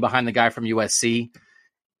 only behind the guy from USC.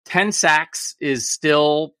 10 sacks is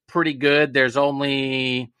still pretty good. There's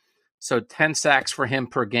only 10 sacks for him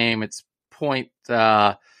per game. It's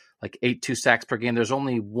 8.2 sacks per game. There's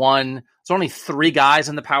only 3 guys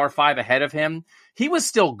in the Power 5 ahead of him. He was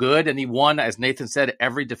still good, and he won, as Nathan said,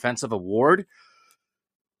 every defensive award.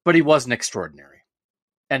 But he wasn't extraordinary.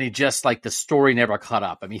 And he just the story never caught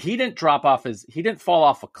up. He didn't he didn't fall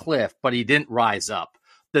off a cliff, but he didn't rise up.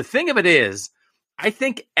 The thing of it is, I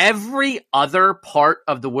think every other part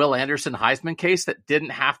of the Will Anderson Heisman case that didn't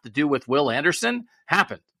have to do with Will Anderson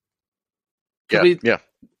happened. Yeah.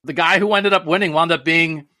 The guy who ended up winning wound up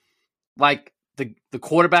being the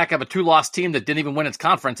quarterback of a 2-loss team that didn't even win its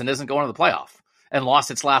conference and isn't going to the playoff and lost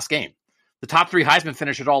its last game. The top 3 Heisman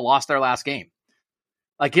finishers all lost their last game.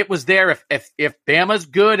 It was there. If Bama's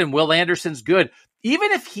good and Will Anderson's good,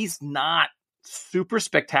 even if he's not super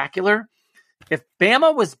spectacular, if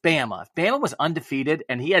Bama was undefeated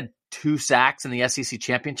and he had 2 sacks in the SEC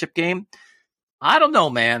championship game, I don't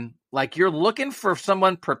know, man. You're looking for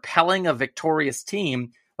someone propelling a victorious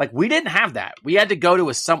team. We didn't have that. We had to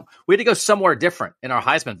go somewhere different in our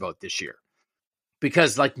Heisman vote this year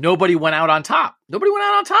because nobody went out on top.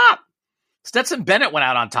 Stetson Bennett went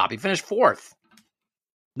out on top. He finished 4th.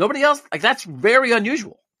 Nobody else, that's very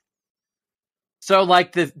unusual. So,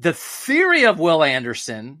 the theory of Will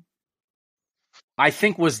Anderson, I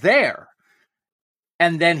think, was there.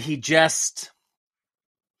 And then he just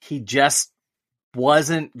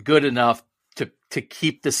wasn't good enough to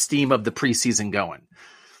keep the steam of the preseason going.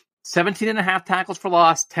 17.5 tackles for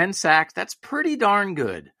loss, 10 sacks. That's pretty darn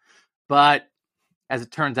good. But as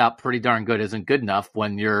it turns out, pretty darn good isn't good enough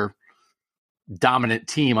when your dominant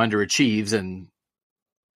team underachieves and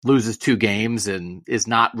loses 2 games and is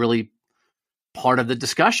not really part of the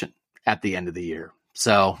discussion at the end of the year.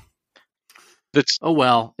 So, oh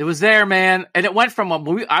well, it was there, man. And it went from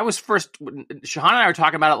I was first. Shahan and I were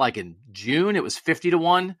talking about it like in June. It was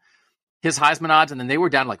 50-1, his Heisman odds, and then they were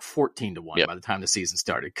down to like 14-1 by the time the season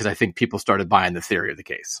started because I think people started buying the theory of the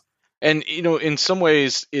case. And, in some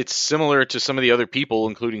ways, it's similar to some of the other people,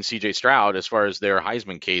 including C.J. Stroud, as far as their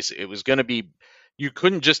Heisman case. It was going to be, you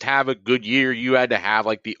couldn't just have a good year. You had to have,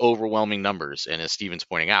 like, the overwhelming numbers. And as Steven's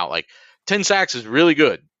pointing out, like, 10 sacks is really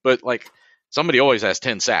good. But, like, somebody always has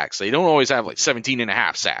 10 sacks. They don't always have, like,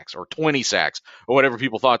 17.5 sacks or 20 sacks or whatever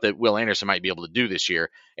people thought that Will Anderson might be able to do this year.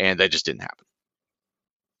 And that just didn't happen.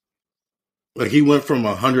 Like, he went from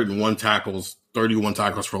 101 tackles, 31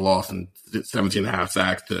 tackles for loss, and 17.5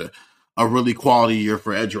 sacks to a really quality year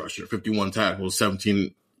for edge rusher, 51 tackles,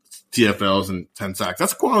 17 TFLs, and 10 sacks.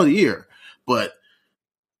 That's a quality year. But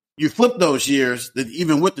you flip those years, that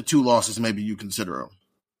even with the 2 losses, maybe you consider them.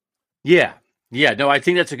 Yeah. Yeah. No, I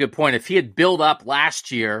think that's a good point. If he had built up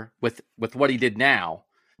last year with what he did now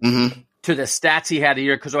to the stats he had a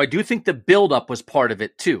year, because I do think the buildup was part of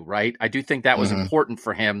it too, right? I do think that was important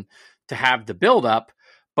for him to have the buildup,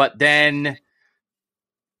 but then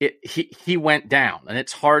he went down, and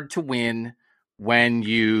it's hard to win when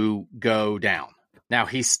you go down. Now,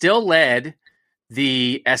 he still led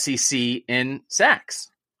the SEC in sacks,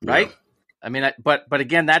 right? Yeah. I mean, but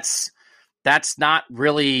again, that's not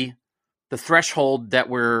really the threshold that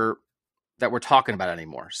we're talking about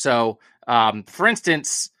anymore. So, for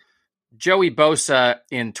instance, Joey Bosa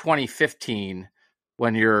in 2015,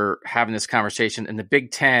 when you're having this conversation in the Big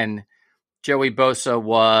Ten, Joey Bosa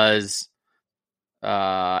was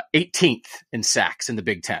 18th in sacks in the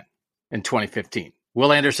Big Ten in 2015.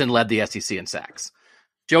 Will Anderson led the SEC in sacks.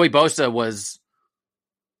 Joey Bosa was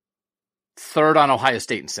 3rd on Ohio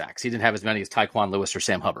State in sacks. He didn't have as many as Tyquan Lewis or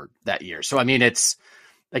Sam Hubbard that year. So, I mean, it's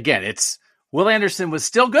Will Anderson was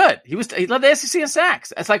still good. He led the SEC in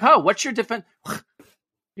sacks. It's like, what's your defense?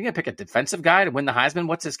 You're going to pick a defensive guy to win the Heisman?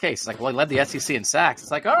 What's his case? It's like, well, he led the SEC in sacks.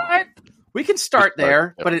 It's like, all right, we can start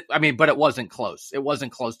there, but it wasn't close. It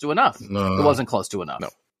wasn't close to enough. No. It wasn't close to enough. No.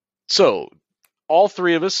 So all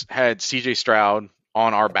 3 of us had CJ Stroud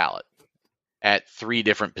on our ballot at 3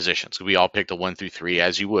 different positions. We all picked a 1 through 3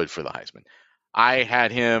 as you would for the Heisman. I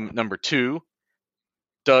had him number 2.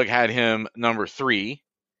 Doug had him number 3.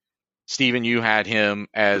 Steven, you had him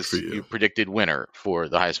as you predicted winner for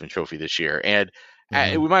the Heisman Trophy this year. And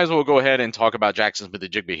we might as well go ahead and talk about Jackson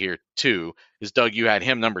Smith-Njigba here, too. Because, Doug, you had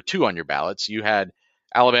him number 2 on your ballots. You had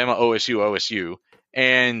Alabama, OSU.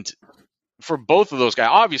 And for both of those guys,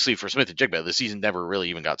 obviously for Smith-Njigba, the season never really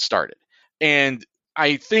even got started. And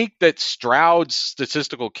I think that Stroud's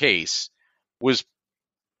statistical case was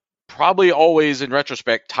probably always, in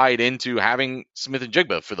retrospect, tied into having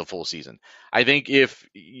Smith-Njigba for the full season. I think if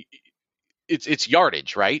it's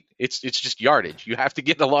yardage, right? It's just yardage. You have to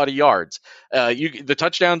get a lot of yards. The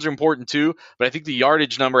touchdowns are important too, but I think the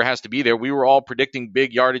yardage number has to be there. We were all predicting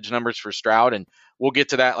big yardage numbers for Stroud, and we'll get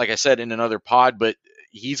to that, like I said, in another pod, but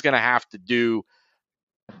he's going to have to do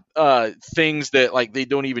things that like they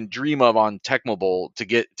don't even dream of on Tecmo Bowl to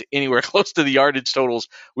get to anywhere close to the yardage totals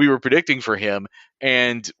we were predicting for him.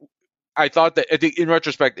 And I think in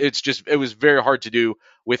retrospect, it was very hard to do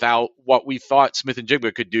without what we thought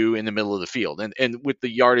Smith-Njigba could do in the middle of the field, and with the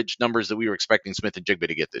yardage numbers that we were expecting Smith-Njigba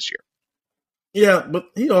to get this year. Yeah, but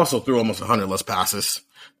he also threw almost 100 less passes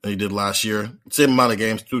than he did last year. Same amount of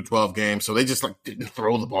games, through 12 games. So they just didn't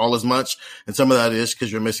throw the ball as much. And some of that is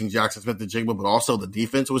because you're missing Jackson Smith-Njigba, but also the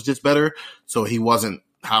defense was just better. So he wasn't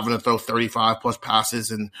having to throw 35 plus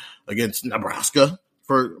passes against Nebraska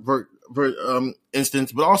for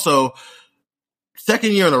instance, but also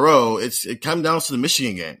second year in a row, it comes down to the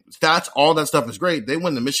Michigan game. Stats, all that stuff is great. They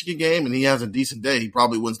win the Michigan game and he has a decent day. He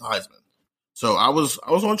probably wins the Heisman. So I was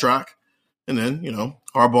on track. And then,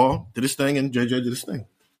 Harbaugh did his thing and JJ did his thing.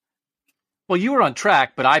 Well, you were on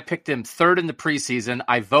track, but I picked him 3rd in the preseason.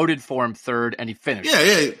 I voted for him 3rd and he finished.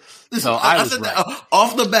 Yeah. Listen, so I was right.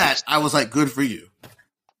 Off the bat, I was like, good for you.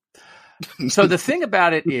 So the thing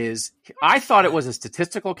about it is, I thought it was a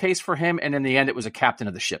statistical case for him, and in the end, it was a captain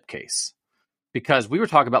of the ship case. Because we were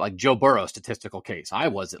talking about like Joe Burrow's statistical case. I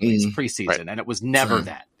was at least preseason, right. And it was never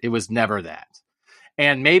that. It was never that.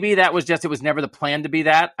 And maybe that was just, it was never the plan to be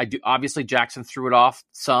that. Obviously Jackson threw it off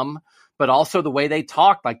some, but also the way they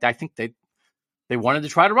talked, like I think they wanted to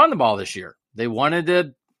try to run the ball this year. They wanted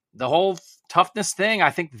the whole toughness thing.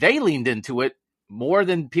 I think they leaned into it more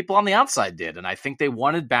than people on the outside did. And I think they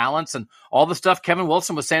wanted balance and all the stuff Kevin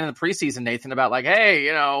Wilson was saying in the preseason, Nathan, about like, hey,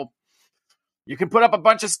 you can put up a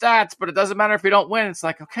bunch of stats, but it doesn't matter if you don't win. It's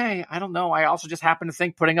like, okay, I don't know. I also just happen to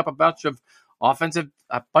think putting up a bunch of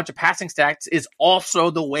passing stats is also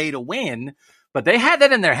the way to win. But they had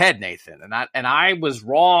that in their head, Nathan, and I was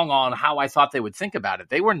wrong on how I thought they would think about it.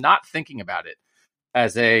 They were not thinking about it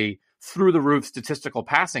as a through the roof statistical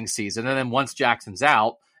passing season. And then once Jackson's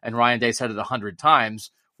out, and Ryan Day said it 100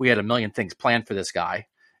 times, we had a million things planned for this guy,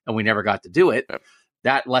 and we never got to do it. Yep.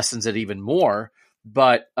 That lessens it even more.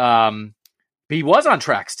 But he was on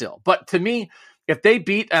track still. But to me, if they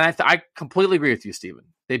beat, and I completely agree with you, Stephen.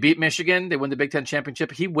 They beat Michigan. They win the Big Ten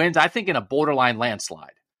championship. He wins, I think, in a borderline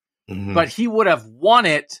landslide. Mm-hmm. But he would have won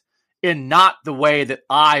it in not the way that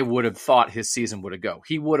I would have thought his season would have go.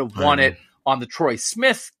 He would have won it on the Troy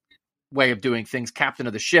Smith way of doing things, captain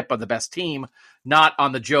of the ship of the best team, not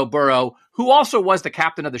on the Joe Burrow, who also was the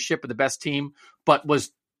captain of the ship of the best team, but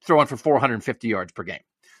was throwing for 450 yards per game.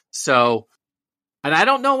 So, and I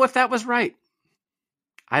don't know if that was right.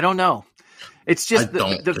 I don't know. It's just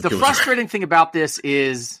the frustrating thing about this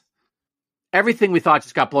is everything we thought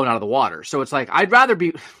just got blown out of the water. So it's like, I'd rather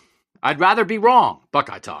be wrong,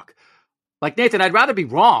 Buckeye Talk. Like Nathan, I'd rather be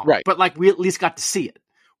wrong, right? But like we at least got to see it.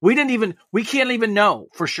 We can't even know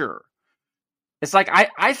for sure. It's like,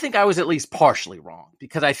 I think I was at least partially wrong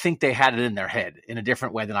because I think they had it in their head in a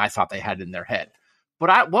different way than I thought they had it in their head.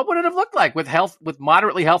 But what would it have looked like with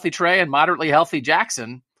moderately healthy Trey and moderately healthy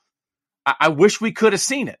Jackson? I wish we could have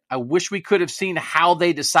seen it. I wish we could have seen how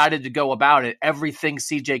they decided to go about it. Everything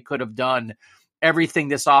CJ could have done, everything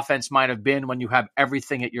this offense might have been when you have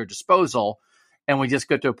everything at your disposal. And we just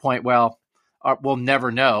get to a point, well, we'll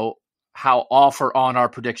never know how off or on our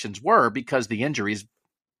predictions were because the injuries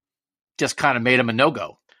just kind of made them a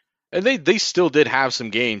no-go. And they still did have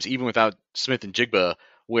some games, even without Smith and Jigba,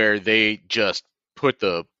 where they just put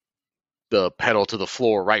the pedal to the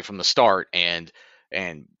floor right from the start and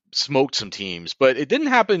smoked some teams. But it didn't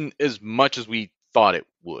happen as much as we thought it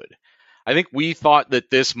would. I think we thought that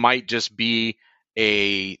this might just be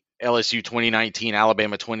a LSU 2019,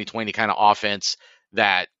 Alabama 2020 kind of offense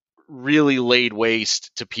that really laid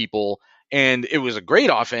waste to people. And it was a great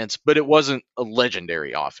offense, but it wasn't a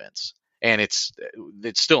legendary offense. And it's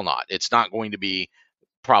still not. It's not going to be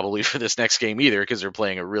probably for this next game either because they're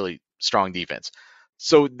playing a really strong defense.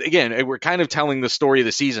 So again, we're kind of telling the story of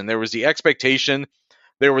the season. There was the expectation,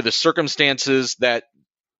 there were the circumstances that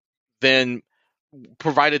then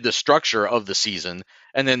provided the structure of the season,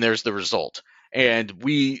 and then there's the result. And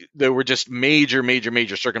there were just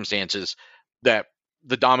major circumstances that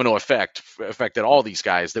the domino effect affected all these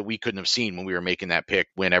guys that we couldn't have seen when we were making that pick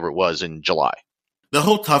whenever it was in July. The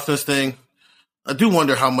whole toughness thing, I do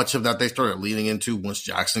wonder how much of that they started leaning into once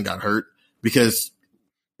Jackson got hurt. Because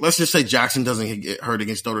let's just say Jackson doesn't get hurt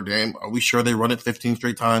against Notre Dame. Are we sure they run it 15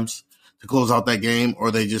 straight times to close out that game? Or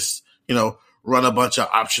they just, run a bunch of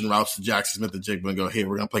option routes to Jackson Smith and Jigba and go, hey,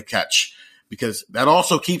 we're going to play catch. Because that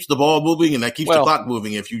also keeps the ball moving and that keeps the clock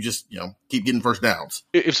moving if you just, keep getting first downs.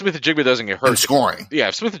 If Smith and Jigba doesn't get hurt. And scoring. Yeah,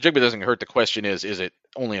 if Smith and Jigba doesn't get hurt, the question is it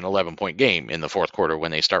only an 11-point game in the fourth quarter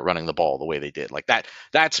when they start running the ball the way they did? Like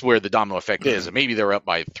that's where the domino effect is. And maybe they're up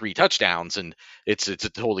by 3 touchdowns and it's a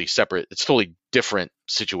totally separate, it's a totally different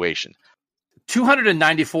situation.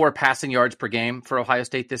 294 passing yards per game for Ohio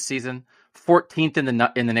State this season, 14th in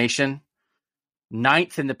the nation,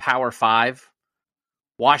 9th in the Power 5.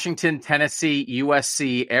 Washington, Tennessee,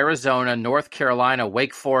 USC, Arizona, North Carolina,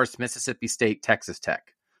 Wake Forest, Mississippi State, Texas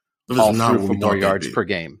Tech. All through for more yards per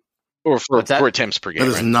game. Or for attempts per game. That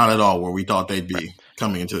is not at all where we thought they'd be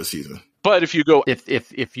coming into the season. But if you go...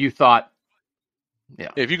 If you thought...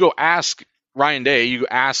 Yeah. If you go ask Ryan Day, you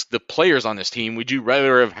ask the players on this team, would you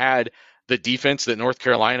rather have had the defense that North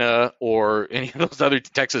Carolina or any of those other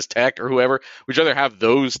Texas Tech or whoever, would you rather have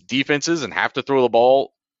those defenses and have to throw the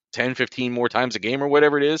ball 10, 15 more times a game or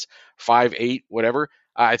whatever it is, 5, 8, whatever?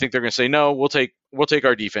 I think they're going to say, no, we'll take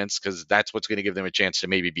our defense because that's what's going to give them a chance to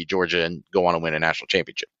maybe beat Georgia and go on and win a national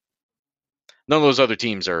championship. None of those other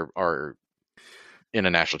teams are in a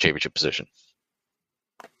national championship position.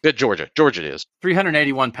 Good Georgia it is.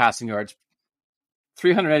 381 passing yards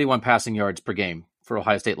per game for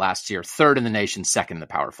Ohio State last year. 3rd in the nation, 2nd in the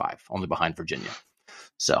Power 5, only behind Virginia.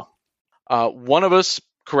 So, one of us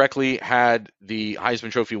correctly had the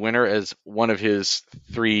Heisman Trophy winner as one of his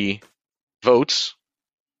 3 votes.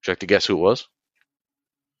 Would you like to guess who it was?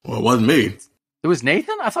 Well, it wasn't me. It was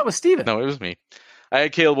Nathan? I thought it was Steven. No, it was me. I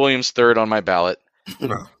had Caleb Williams 3rd on my ballot.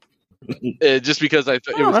 Just because I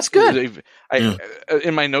thought that's good.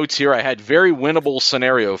 In my notes here, I had very winnable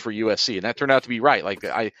scenario for USC, and that turned out to be right. Like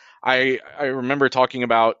I remember talking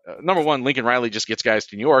about number 1, Lincoln Riley just gets guys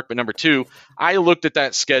to New York, but number 2, I looked at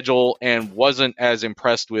that schedule and wasn't as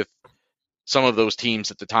impressed with some of those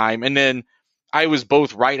teams at the time. And then I was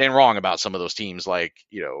both right and wrong about some of those teams, like,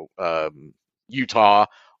 Utah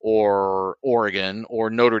or Oregon or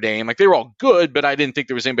Notre Dame. Like, they were all good, but I didn't think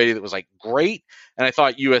there was anybody that was like great. And I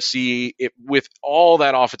thought USC, with all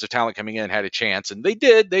that offensive talent coming in, had a chance, and they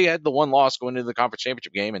did. They had the one loss going into the conference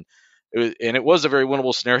championship game, and it was a very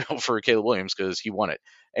winnable scenario for Caleb Williams because he won it.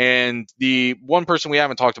 And the one person we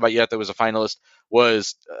haven't talked about yet that was a finalist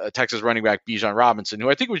was Texas running back Bijan Robinson, who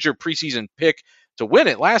I think was your preseason pick to win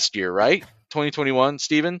it last year, right? 2021,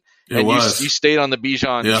 Stephen? It was. You stayed on the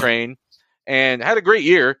Bijan train and had a great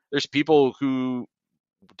year. There's people who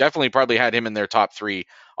definitely probably had him in their top 3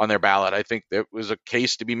 on their ballot. I think there was a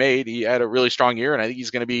case to be made. He had a really strong year, and I think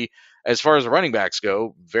he's going to be, as far as the running backs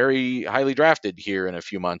go, very highly drafted here in a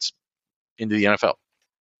few months into the NFL.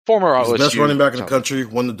 Former OSU, best running back in the country,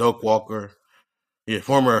 won the Doak Walker. Yeah,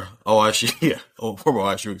 former OSU, former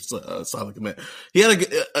OSU solid commit. He had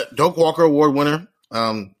a Doak Walker Award winner.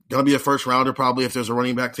 Gonna be a first rounder probably if there's a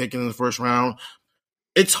running back taken in the first round.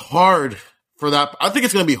 It's hard for that. I think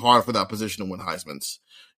it's gonna be hard for that position to win Heisman's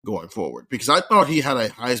going forward, because I thought he had a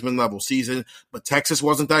Heisman level season, but Texas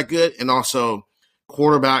wasn't that good, and also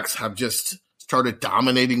quarterbacks have just started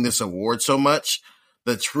dominating this award so much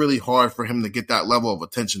that it's really hard for him to get that level of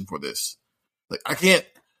attention for this. Like, I can't.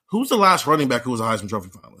 Who's the last running back who was a Heisman Trophy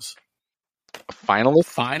finalist? A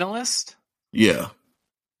finalist? Finalist? Yeah.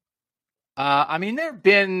 I mean, there have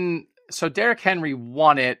been. So Derrick Henry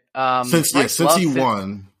won it. Since he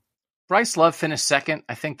won. Bryce Love finished second,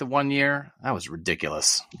 I think, the 1 year. That was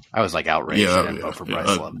ridiculous. I was like outraged. I didn't vote for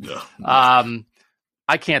Bryce Love.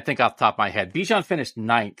 I can't think off the top of my head. Bijan finished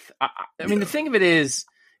 9th. I mean, the thing of it is,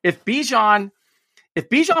 if Bijan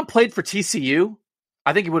played for TCU,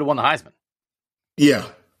 I think he would have won the Heisman. Yeah.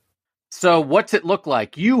 So what's it look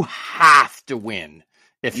like? You have to win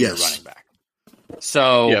if you're running back.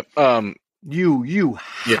 So you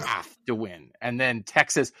have to win. And then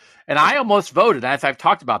Texas, and I almost voted, as I've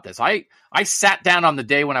talked about this. I sat down on the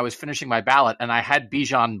day when I was finishing my ballot, and I had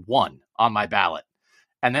Bijan 1 on my ballot.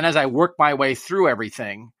 And then as I worked my way through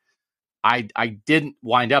everything, I didn't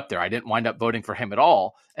wind up there. I didn't wind up voting for him at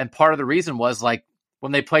all. And part of the reason was, like,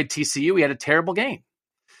 when they played TCU, he had a terrible game.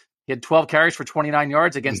 He had 12 carries for 29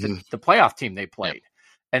 yards against the playoff team they played. Yep.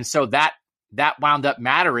 And so that wound up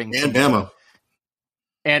mattering. And Bama.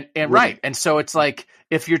 And right. And so it's like,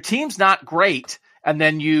 if your team's not great and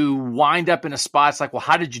then you wind up in a spot, it's like, well,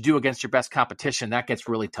 how did you do against your best competition? That gets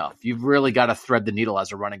really tough. You've really got to thread the needle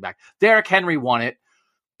as a running back. Derrick Henry won it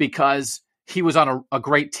because he was on a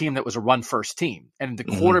great team that was a run-first team. And the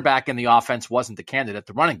quarterback in the offense wasn't the candidate.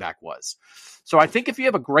 The running back was. So I think if you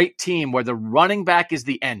have a great team where the running back is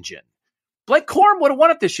the engine, Blake Corum would have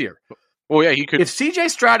won it this year. Well, yeah, he could. If C.J.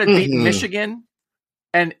 Stroud had beaten Michigan,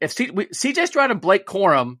 and if C.J. Stroud and Blake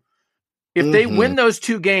Corum, if they win those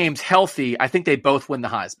 2 games healthy, I think they both win the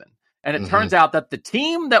Heisman. And it turns out that the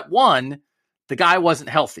team that won, the guy wasn't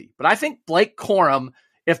healthy. But I think Blake Corum,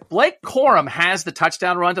 if Blake Corum has the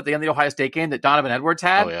touchdown runs at the end of the Ohio State game that Donovan Edwards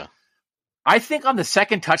had, I think on the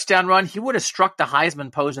second touchdown run, he would have struck the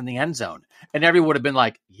Heisman pose in the end zone. And everyone would have been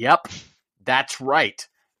like, yep, that's right.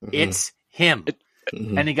 It's him.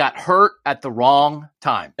 And he got hurt at the wrong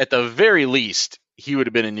time. At the very least, he would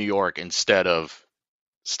have been in New York instead of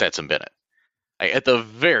Stetson Bennett. At the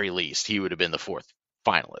very least, he would have been the 4th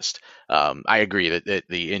finalist. I agree that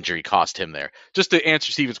the injury cost him there. Just to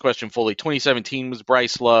answer Steven's question fully, 2017 was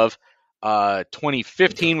Bryce Love.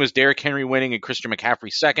 2015 was Derrick Henry winning and Christian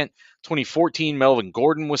McCaffrey second. 2014, Melvin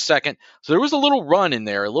Gordon was second. So there was a little run in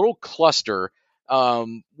there, a little cluster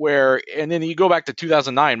where, and then you go back to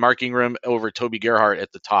 2009, Mark Ingram over Toby Gerhart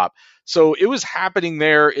at the top. So it was happening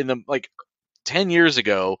there in the 10 years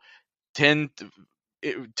ago, 10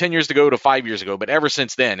 years ago to 5 years ago. But ever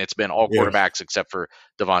since then, it's been all quarterbacks except for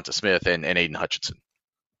Devonta Smith and Aiden Hutchinson.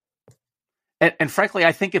 And frankly,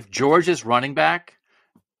 I think if Georgia's running back,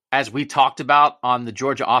 as we talked about on the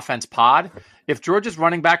Georgia offense pod, if Georgia's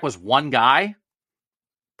running back was one guy,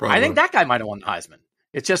 I think that guy might have won the Heisman.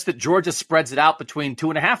 It's just that Georgia spreads it out between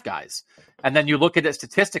 2.5 guys. And then you look at it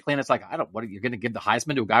statistically and it's like, what are you going to give the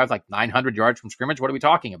Heisman to a guy with like 900 yards from scrimmage? What are we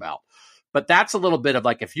talking about? But that's a little bit of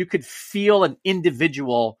like, if you could feel an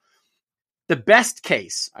individual, the best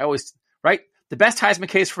case, the best Heisman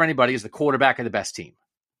case for anybody is the quarterback of the best team.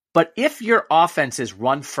 But if your offense is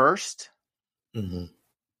run first,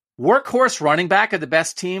 workhorse running back of the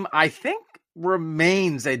best team, I think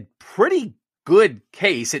remains a pretty good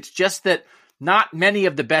case. It's just that not many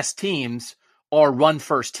of the best teams are run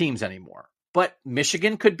first teams anymore. But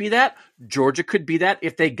Michigan could be that. Georgia could be that.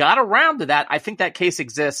 If they got around to that, I think that case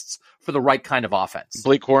exists for the right kind of offense.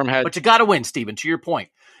 Blake Corum had, but you got to win, Stephen. To your point,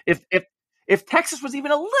 if if Texas was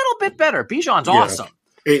even a little bit better, Bijan's awesome.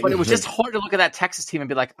 But it was just hard to look at that Texas team and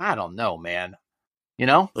be like, I don't know, man. You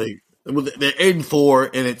know? Like, they're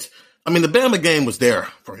 8-4, and it's, I mean, the Bama game was there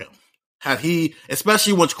for him. Had he,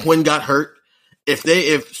 especially once Quinn got hurt, if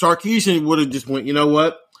Sarkisian would have just went, you know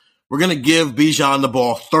what? We're going to give Bijan the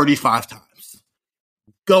ball 35 times.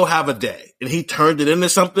 Go have a day. And he turned it into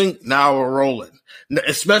something. Now we're rolling.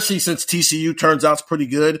 Especially since TCU turns out pretty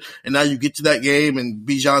good. And now you get to that game and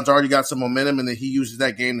Bijan's already got some momentum and then he uses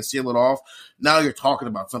that game to seal it off. Now you're talking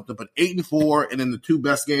about something. But 8-4, and then the two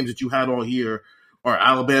best games that you had all year are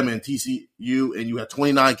Alabama and TCU, and you had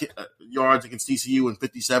 29 yards against TCU and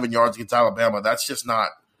 57 yards against Alabama. That's just not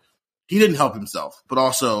 – he didn't help himself. But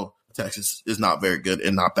also Texas is not very good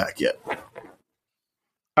and not back yet. All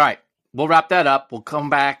right. We'll wrap that up. We'll come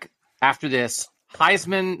back after this.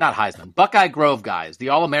 Buckeye Grove guys, the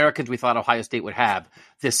All-Americans we thought Ohio State would have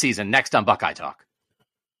this season. Next on Buckeye Talk.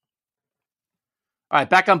 All right,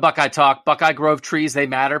 back on Buckeye Talk. Buckeye Grove trees, they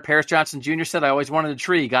matter. Paris Johnson Jr. said, I always wanted a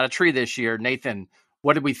tree. Got a tree this year. Nathan,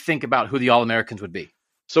 what did we think about who the All-Americans would be?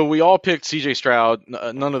 So we all picked C.J. Stroud.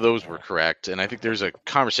 None of those were correct. And I think there's a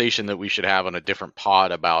conversation that we should have on a different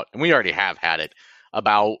pod about, and we already have had it,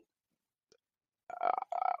 about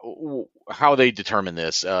how they determine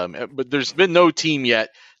this. But there's been no team yet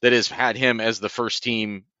that has had him as the first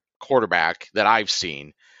team quarterback that I've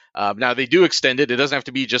seen. Now they do extend it. It doesn't have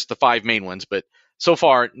to be just the 5 main ones, but so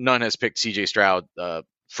far none has picked CJ Stroud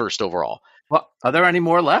first overall. Well, are there any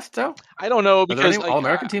more left though? I don't know, because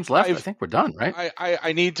All-American teams left. I think we're done, right?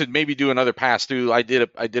 I need to maybe do another pass through.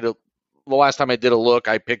 The last time I did a look,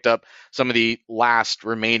 I picked up some of the last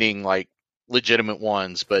remaining like legitimate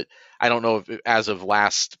ones, but I don't know if as of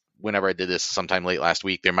whenever I did this sometime late last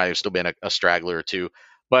week, there might have still been a straggler or two.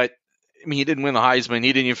 But I mean, he didn't win the Heisman.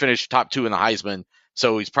 He didn't even finish top 2 in the Heisman,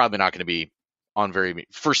 so he's probably not going to be on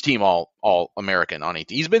first team All-American on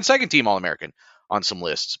 18. He's been second team All-American on some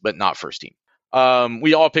lists, but not first team.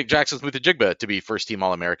 We all picked Jackson Smith-Njigba to be first team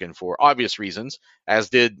All-American for obvious reasons, as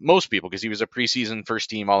did most people, because he was a preseason first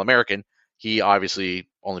team All-American. He obviously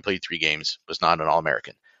only played 3 games, was not an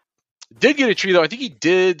All-American. Did get a tree, though. I think he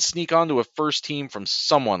did sneak onto a first team from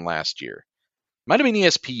someone last year. Might have been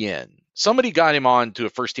ESPN. Somebody got him on to a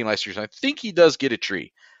first team last year, so I think he does get a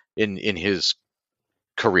tree in his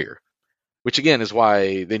career, which, again, is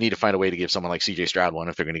why they need to find a way to give someone like C.J. Stroud one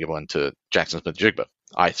if they're going to give one to Jackson Smith-Njigba,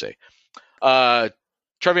 I say.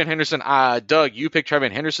 TreVeyon Henderson. Doug, you picked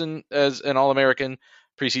TreVeyon Henderson as an All-American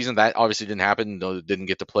preseason. That obviously didn't happen. Didn't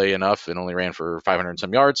get to play enough and only ran for 500 and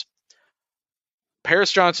some yards.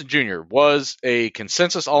 Paris Johnson Jr. was a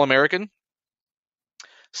consensus All-American.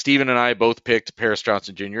 Steven and I both picked Paris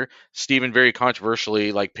Johnson Jr. Steven very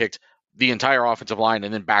controversially picked the entire offensive line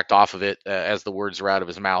and then backed off of it as the words were out of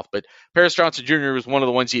his mouth. But Paris Johnson Jr. was one of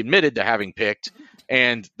the ones he admitted to having picked,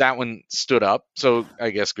 and that one stood up. So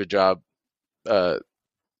I guess good job,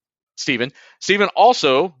 Steven. Steven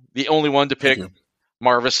also the only one to pick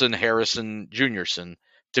Marvin Harrison Jr.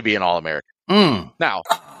 to be an All-American. Now,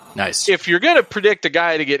 nice. If you're going to predict a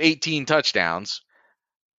guy to get 18 touchdowns,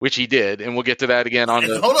 which he did, and we'll get to that again on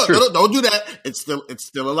the. Hold on, don't do that. It's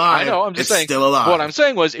still alive. I know. I'm just saying. Still alive. What I'm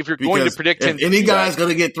saying was, if you're going to predict him, any guy's going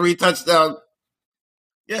to get 3 touchdowns.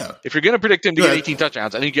 Yeah. If you're going to predict him to get 18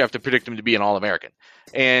 touchdowns, I think you have to predict him to be an All-American,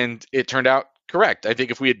 and it turned out correct. I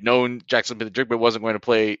think if we had known Jackson Smith-Njigba wasn't going to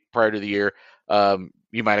play prior to the year,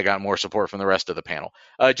 you might have gotten more support from the rest of the panel.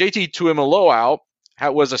 JT Tuimoloau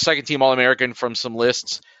was a second-team All-American from some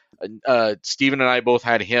lists. Steven and I both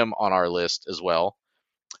had him on our list as well.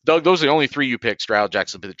 Doug, those are the only 3 you picked: Stroud,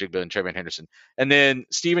 Jackson Smith-Njigba, and TreVeyon Henderson. And then,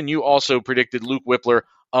 Steven, you also predicted Luke Whippler,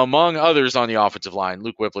 among others, on the offensive line.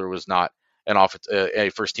 Luke Whippler was not a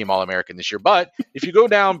first-team All-American this year. But if you go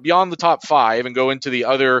down beyond the top 5 and go into the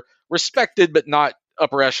other respected but not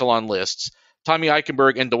upper echelon lists, Tommy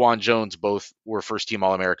Eichenberg and DeJuan Jones both were first-team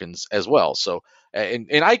All-Americans as well. So, in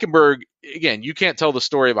Eichenberg, again, you can't tell the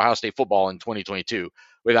story of Ohio State football in 2022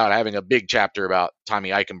 without having a big chapter about Tommy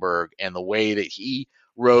Eichenberg and the way that he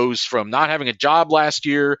rose from not having a job last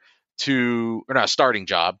year or not a starting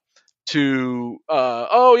job to,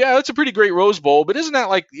 that's a pretty great Rose Bowl, but isn't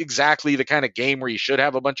that exactly the kind of game where you should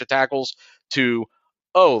have a bunch of tackles, to,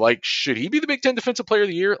 should he be the Big Ten Defensive Player of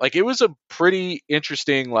the Year? It was a pretty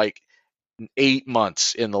interesting, 8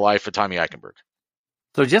 months in the life of Tommy Eichenberg.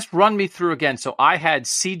 So just run me through again. So I had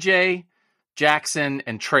CJ, Jackson,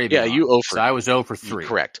 and TreVeyon. Yeah, you 0 for. So I was 0 for 3.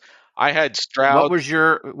 Correct. I had Stroud. What was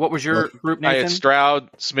your group, Nathan? I had Stroud,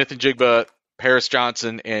 Smith-Njigba, Paris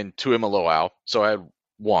Johnson, and Tuimoloau. So I had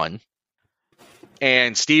 1.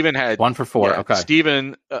 And Steven had 1 for 4. Okay.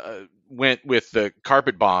 Steven went with the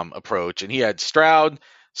carpet bomb approach, and he had Stroud,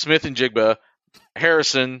 Smith-Njigba,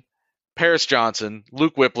 Harrison, Paris Johnson,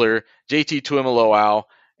 Luke Whippler, JT Tuimoloau,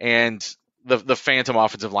 and the phantom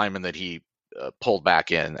offensive lineman that he pulled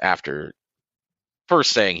back in after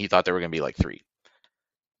first saying he thought there were going to be like 3.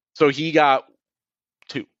 So he got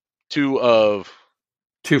 2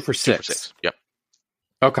 for 6. Yep.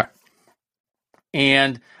 Okay.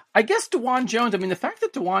 And I guess DeJuan Jones, I mean, the fact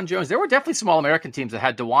that DeJuan Jones, there were definitely some All-American teams that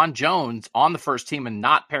had DeJuan Jones on the first team and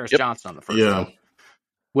not Paris Johnson on the first team.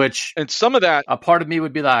 Which, and some of that, a part of me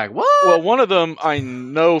would be like, what? Well, one of them I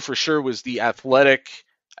know for sure was the Athletic.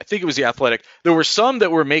 I think it was the Athletic. There were some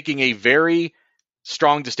that were making a very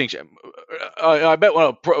strong distinction. I bet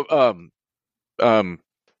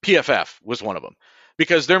PFF was one of them,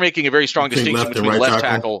 because they're making a very strong distinction between left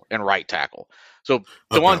tackle and right tackle. So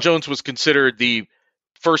DeJuan Jones was considered the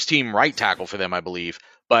first team right tackle for them, I believe,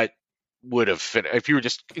 but would have fit if you were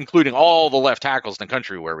just including all the left tackles in the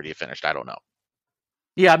country. Where would he have finished? I don't know.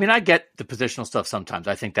 Yeah, I mean, I get the positional stuff sometimes.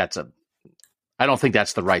 I don't think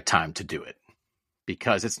that's the right time to do it,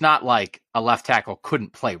 because it's not like a left tackle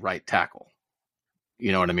couldn't play right tackle.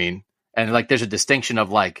 You know what I mean? And like, there's a distinction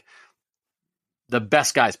of like the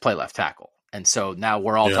best guys play left tackle. And so now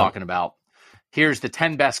we're all talking about, here's the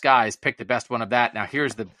 10 best guys, pick the best one of that. Now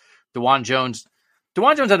here's the DeJuan Jones.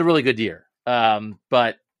 DeJuan Jones had a really good year.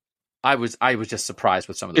 But I was just surprised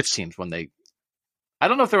with some of those teams when I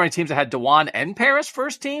don't know if there were any teams that had DeJuan and Paris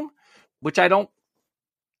first team, which I'm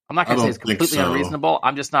not going to say it's completely unreasonable.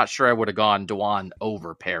 I'm just not sure I would have gone DeJuan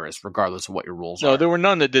over Paris, regardless of what your rules are. No, there were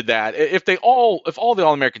none that did that. If all the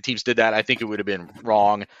All-American teams did that, I think it would have been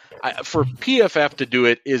wrong. For PFF to do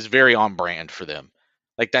it is very on brand for them.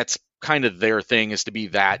 Like, that's kind of their thing, is to be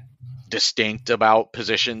that distinct about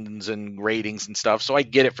positions and ratings and stuff. So I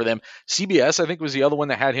get it for them. CBS, I think, was the other one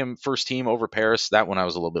that had him first team over Paris. That one I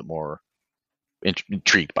was a little bit more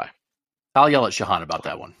intrigued by. I'll yell at Shahan about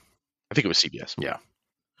that one. I think it was CBS. Yeah.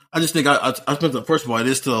 I just think I spent first of all, it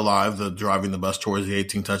is still alive, the driving the bus towards the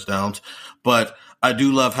 18 touchdowns. But I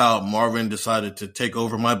do love how Marvin decided to take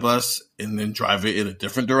over my bus and then drive it in a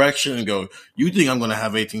different direction and go, you think I'm going to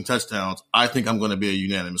have 18 touchdowns? I think I'm going to be a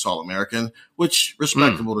unanimous All-American, which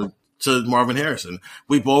respectable to Marvin Harrison.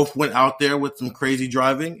 We both went out there with some crazy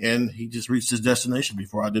driving, and he just reached his destination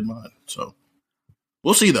before I did mine. So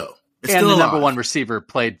we'll see, though. It's and still the alive. number one receiver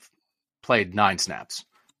played 9 snaps,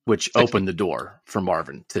 which opened the door for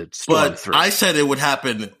Marvin to storm through. I said it would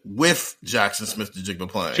happen with Jackson Smith-Njigba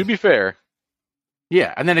playing. To be fair.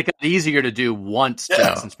 Yeah, and then it got easier to do once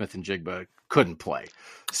Jackson Smith-Njigba couldn't play.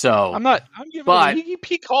 So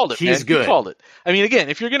he called it. He's man. good. He called it. I mean, again,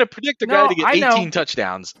 if you're going to predict a guy to get 18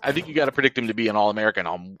 touchdowns, I think you got to predict him to be an All-American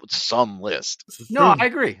on some list. No, I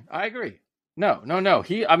agree. No.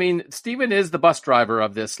 Steven is the bus driver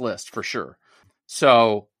of this list for sure.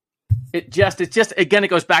 So it just again, it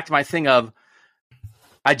goes back to my thing of,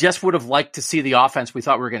 I just would have liked to see the offense we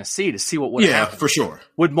thought we were going to see what would happen. Yeah, for sure.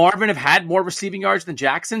 Would Marvin have had more receiving yards than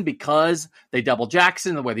Jackson because they double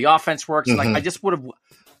Jackson, the way the offense works? Mm-hmm. Like, I just would have,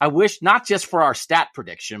 I wish, not just for our stat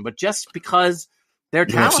prediction, but just because they're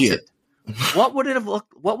talented. What would it have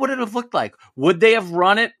looked like? Would they have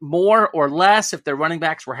run it more or less if their running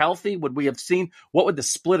backs were healthy? Would we have seen, what would the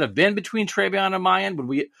split have been between Travion and Mayan?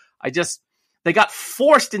 They got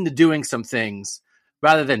forced into doing some things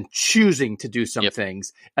rather than choosing to do some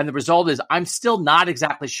things. And the result is, I'm still not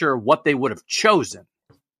exactly sure what they would have chosen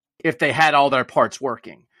if they had all their parts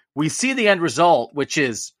working. We see the end result, which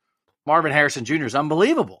is Marvin Harrison Jr. is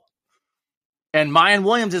unbelievable. And Mayan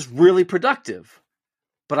Williams is really productive.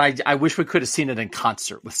 But I wish we could have seen it in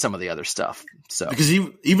concert with some of the other stuff. So because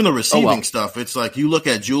even the receiving stuff, it's like you look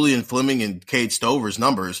at Julian Fleming and Cade Stover's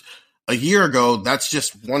numbers. A year ago, that's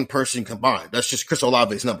just one person combined. That's just Chris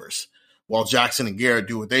Olave's numbers. While Jackson and Garrett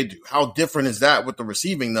do what they do. How different is that with the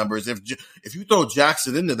receiving numbers? If you throw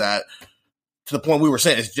Jackson into that, to the point we were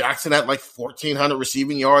saying, is Jackson at like 1,400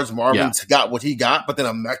 receiving yards? Marvin's got what he got, but then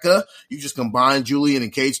a Mecca, you just combine Julian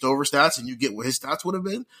and Cade Stover stats and you get what his stats would have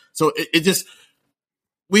been. So it just,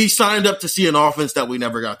 we signed up to see an offense that we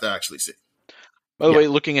never got to actually see. By the way,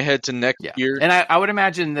 looking ahead to next year. And I would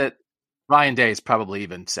imagine that Ryan Day is probably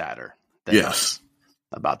even sadder than us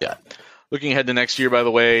about that. Looking ahead to next year, by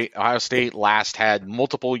the way, Ohio State last had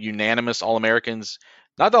multiple unanimous All-Americans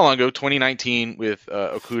not that long ago, 2019 with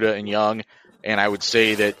Okudah and Young. And I would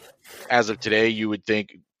say that as of today, you would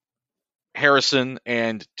think Harrison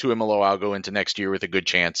and Tuimoloau go into next year with a good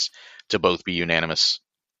chance to both be unanimous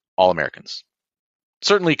All-Americans.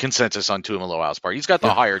 Certainly consensus on Tuimoloau's part. He's got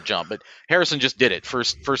the higher jump, but Harrison just did it.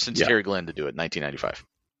 First since Terry Glenn to do it in 1995.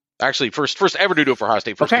 Actually, first ever to do it for Ohio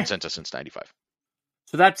State. First consensus since 95.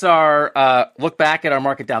 So that's our look back at our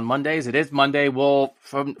Market Down Mondays. It is Monday. We'll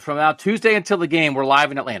from now Tuesday until the game, we're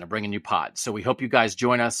live in Atlanta bringing you pods. So we hope you guys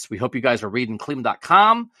join us. We hope you guys are reading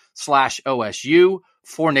cleveland.com/OSU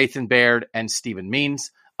for Nathan Baird and Stephen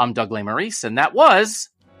Means. I'm Doug Lesmerises, and that was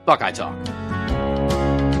Buckeye Talk.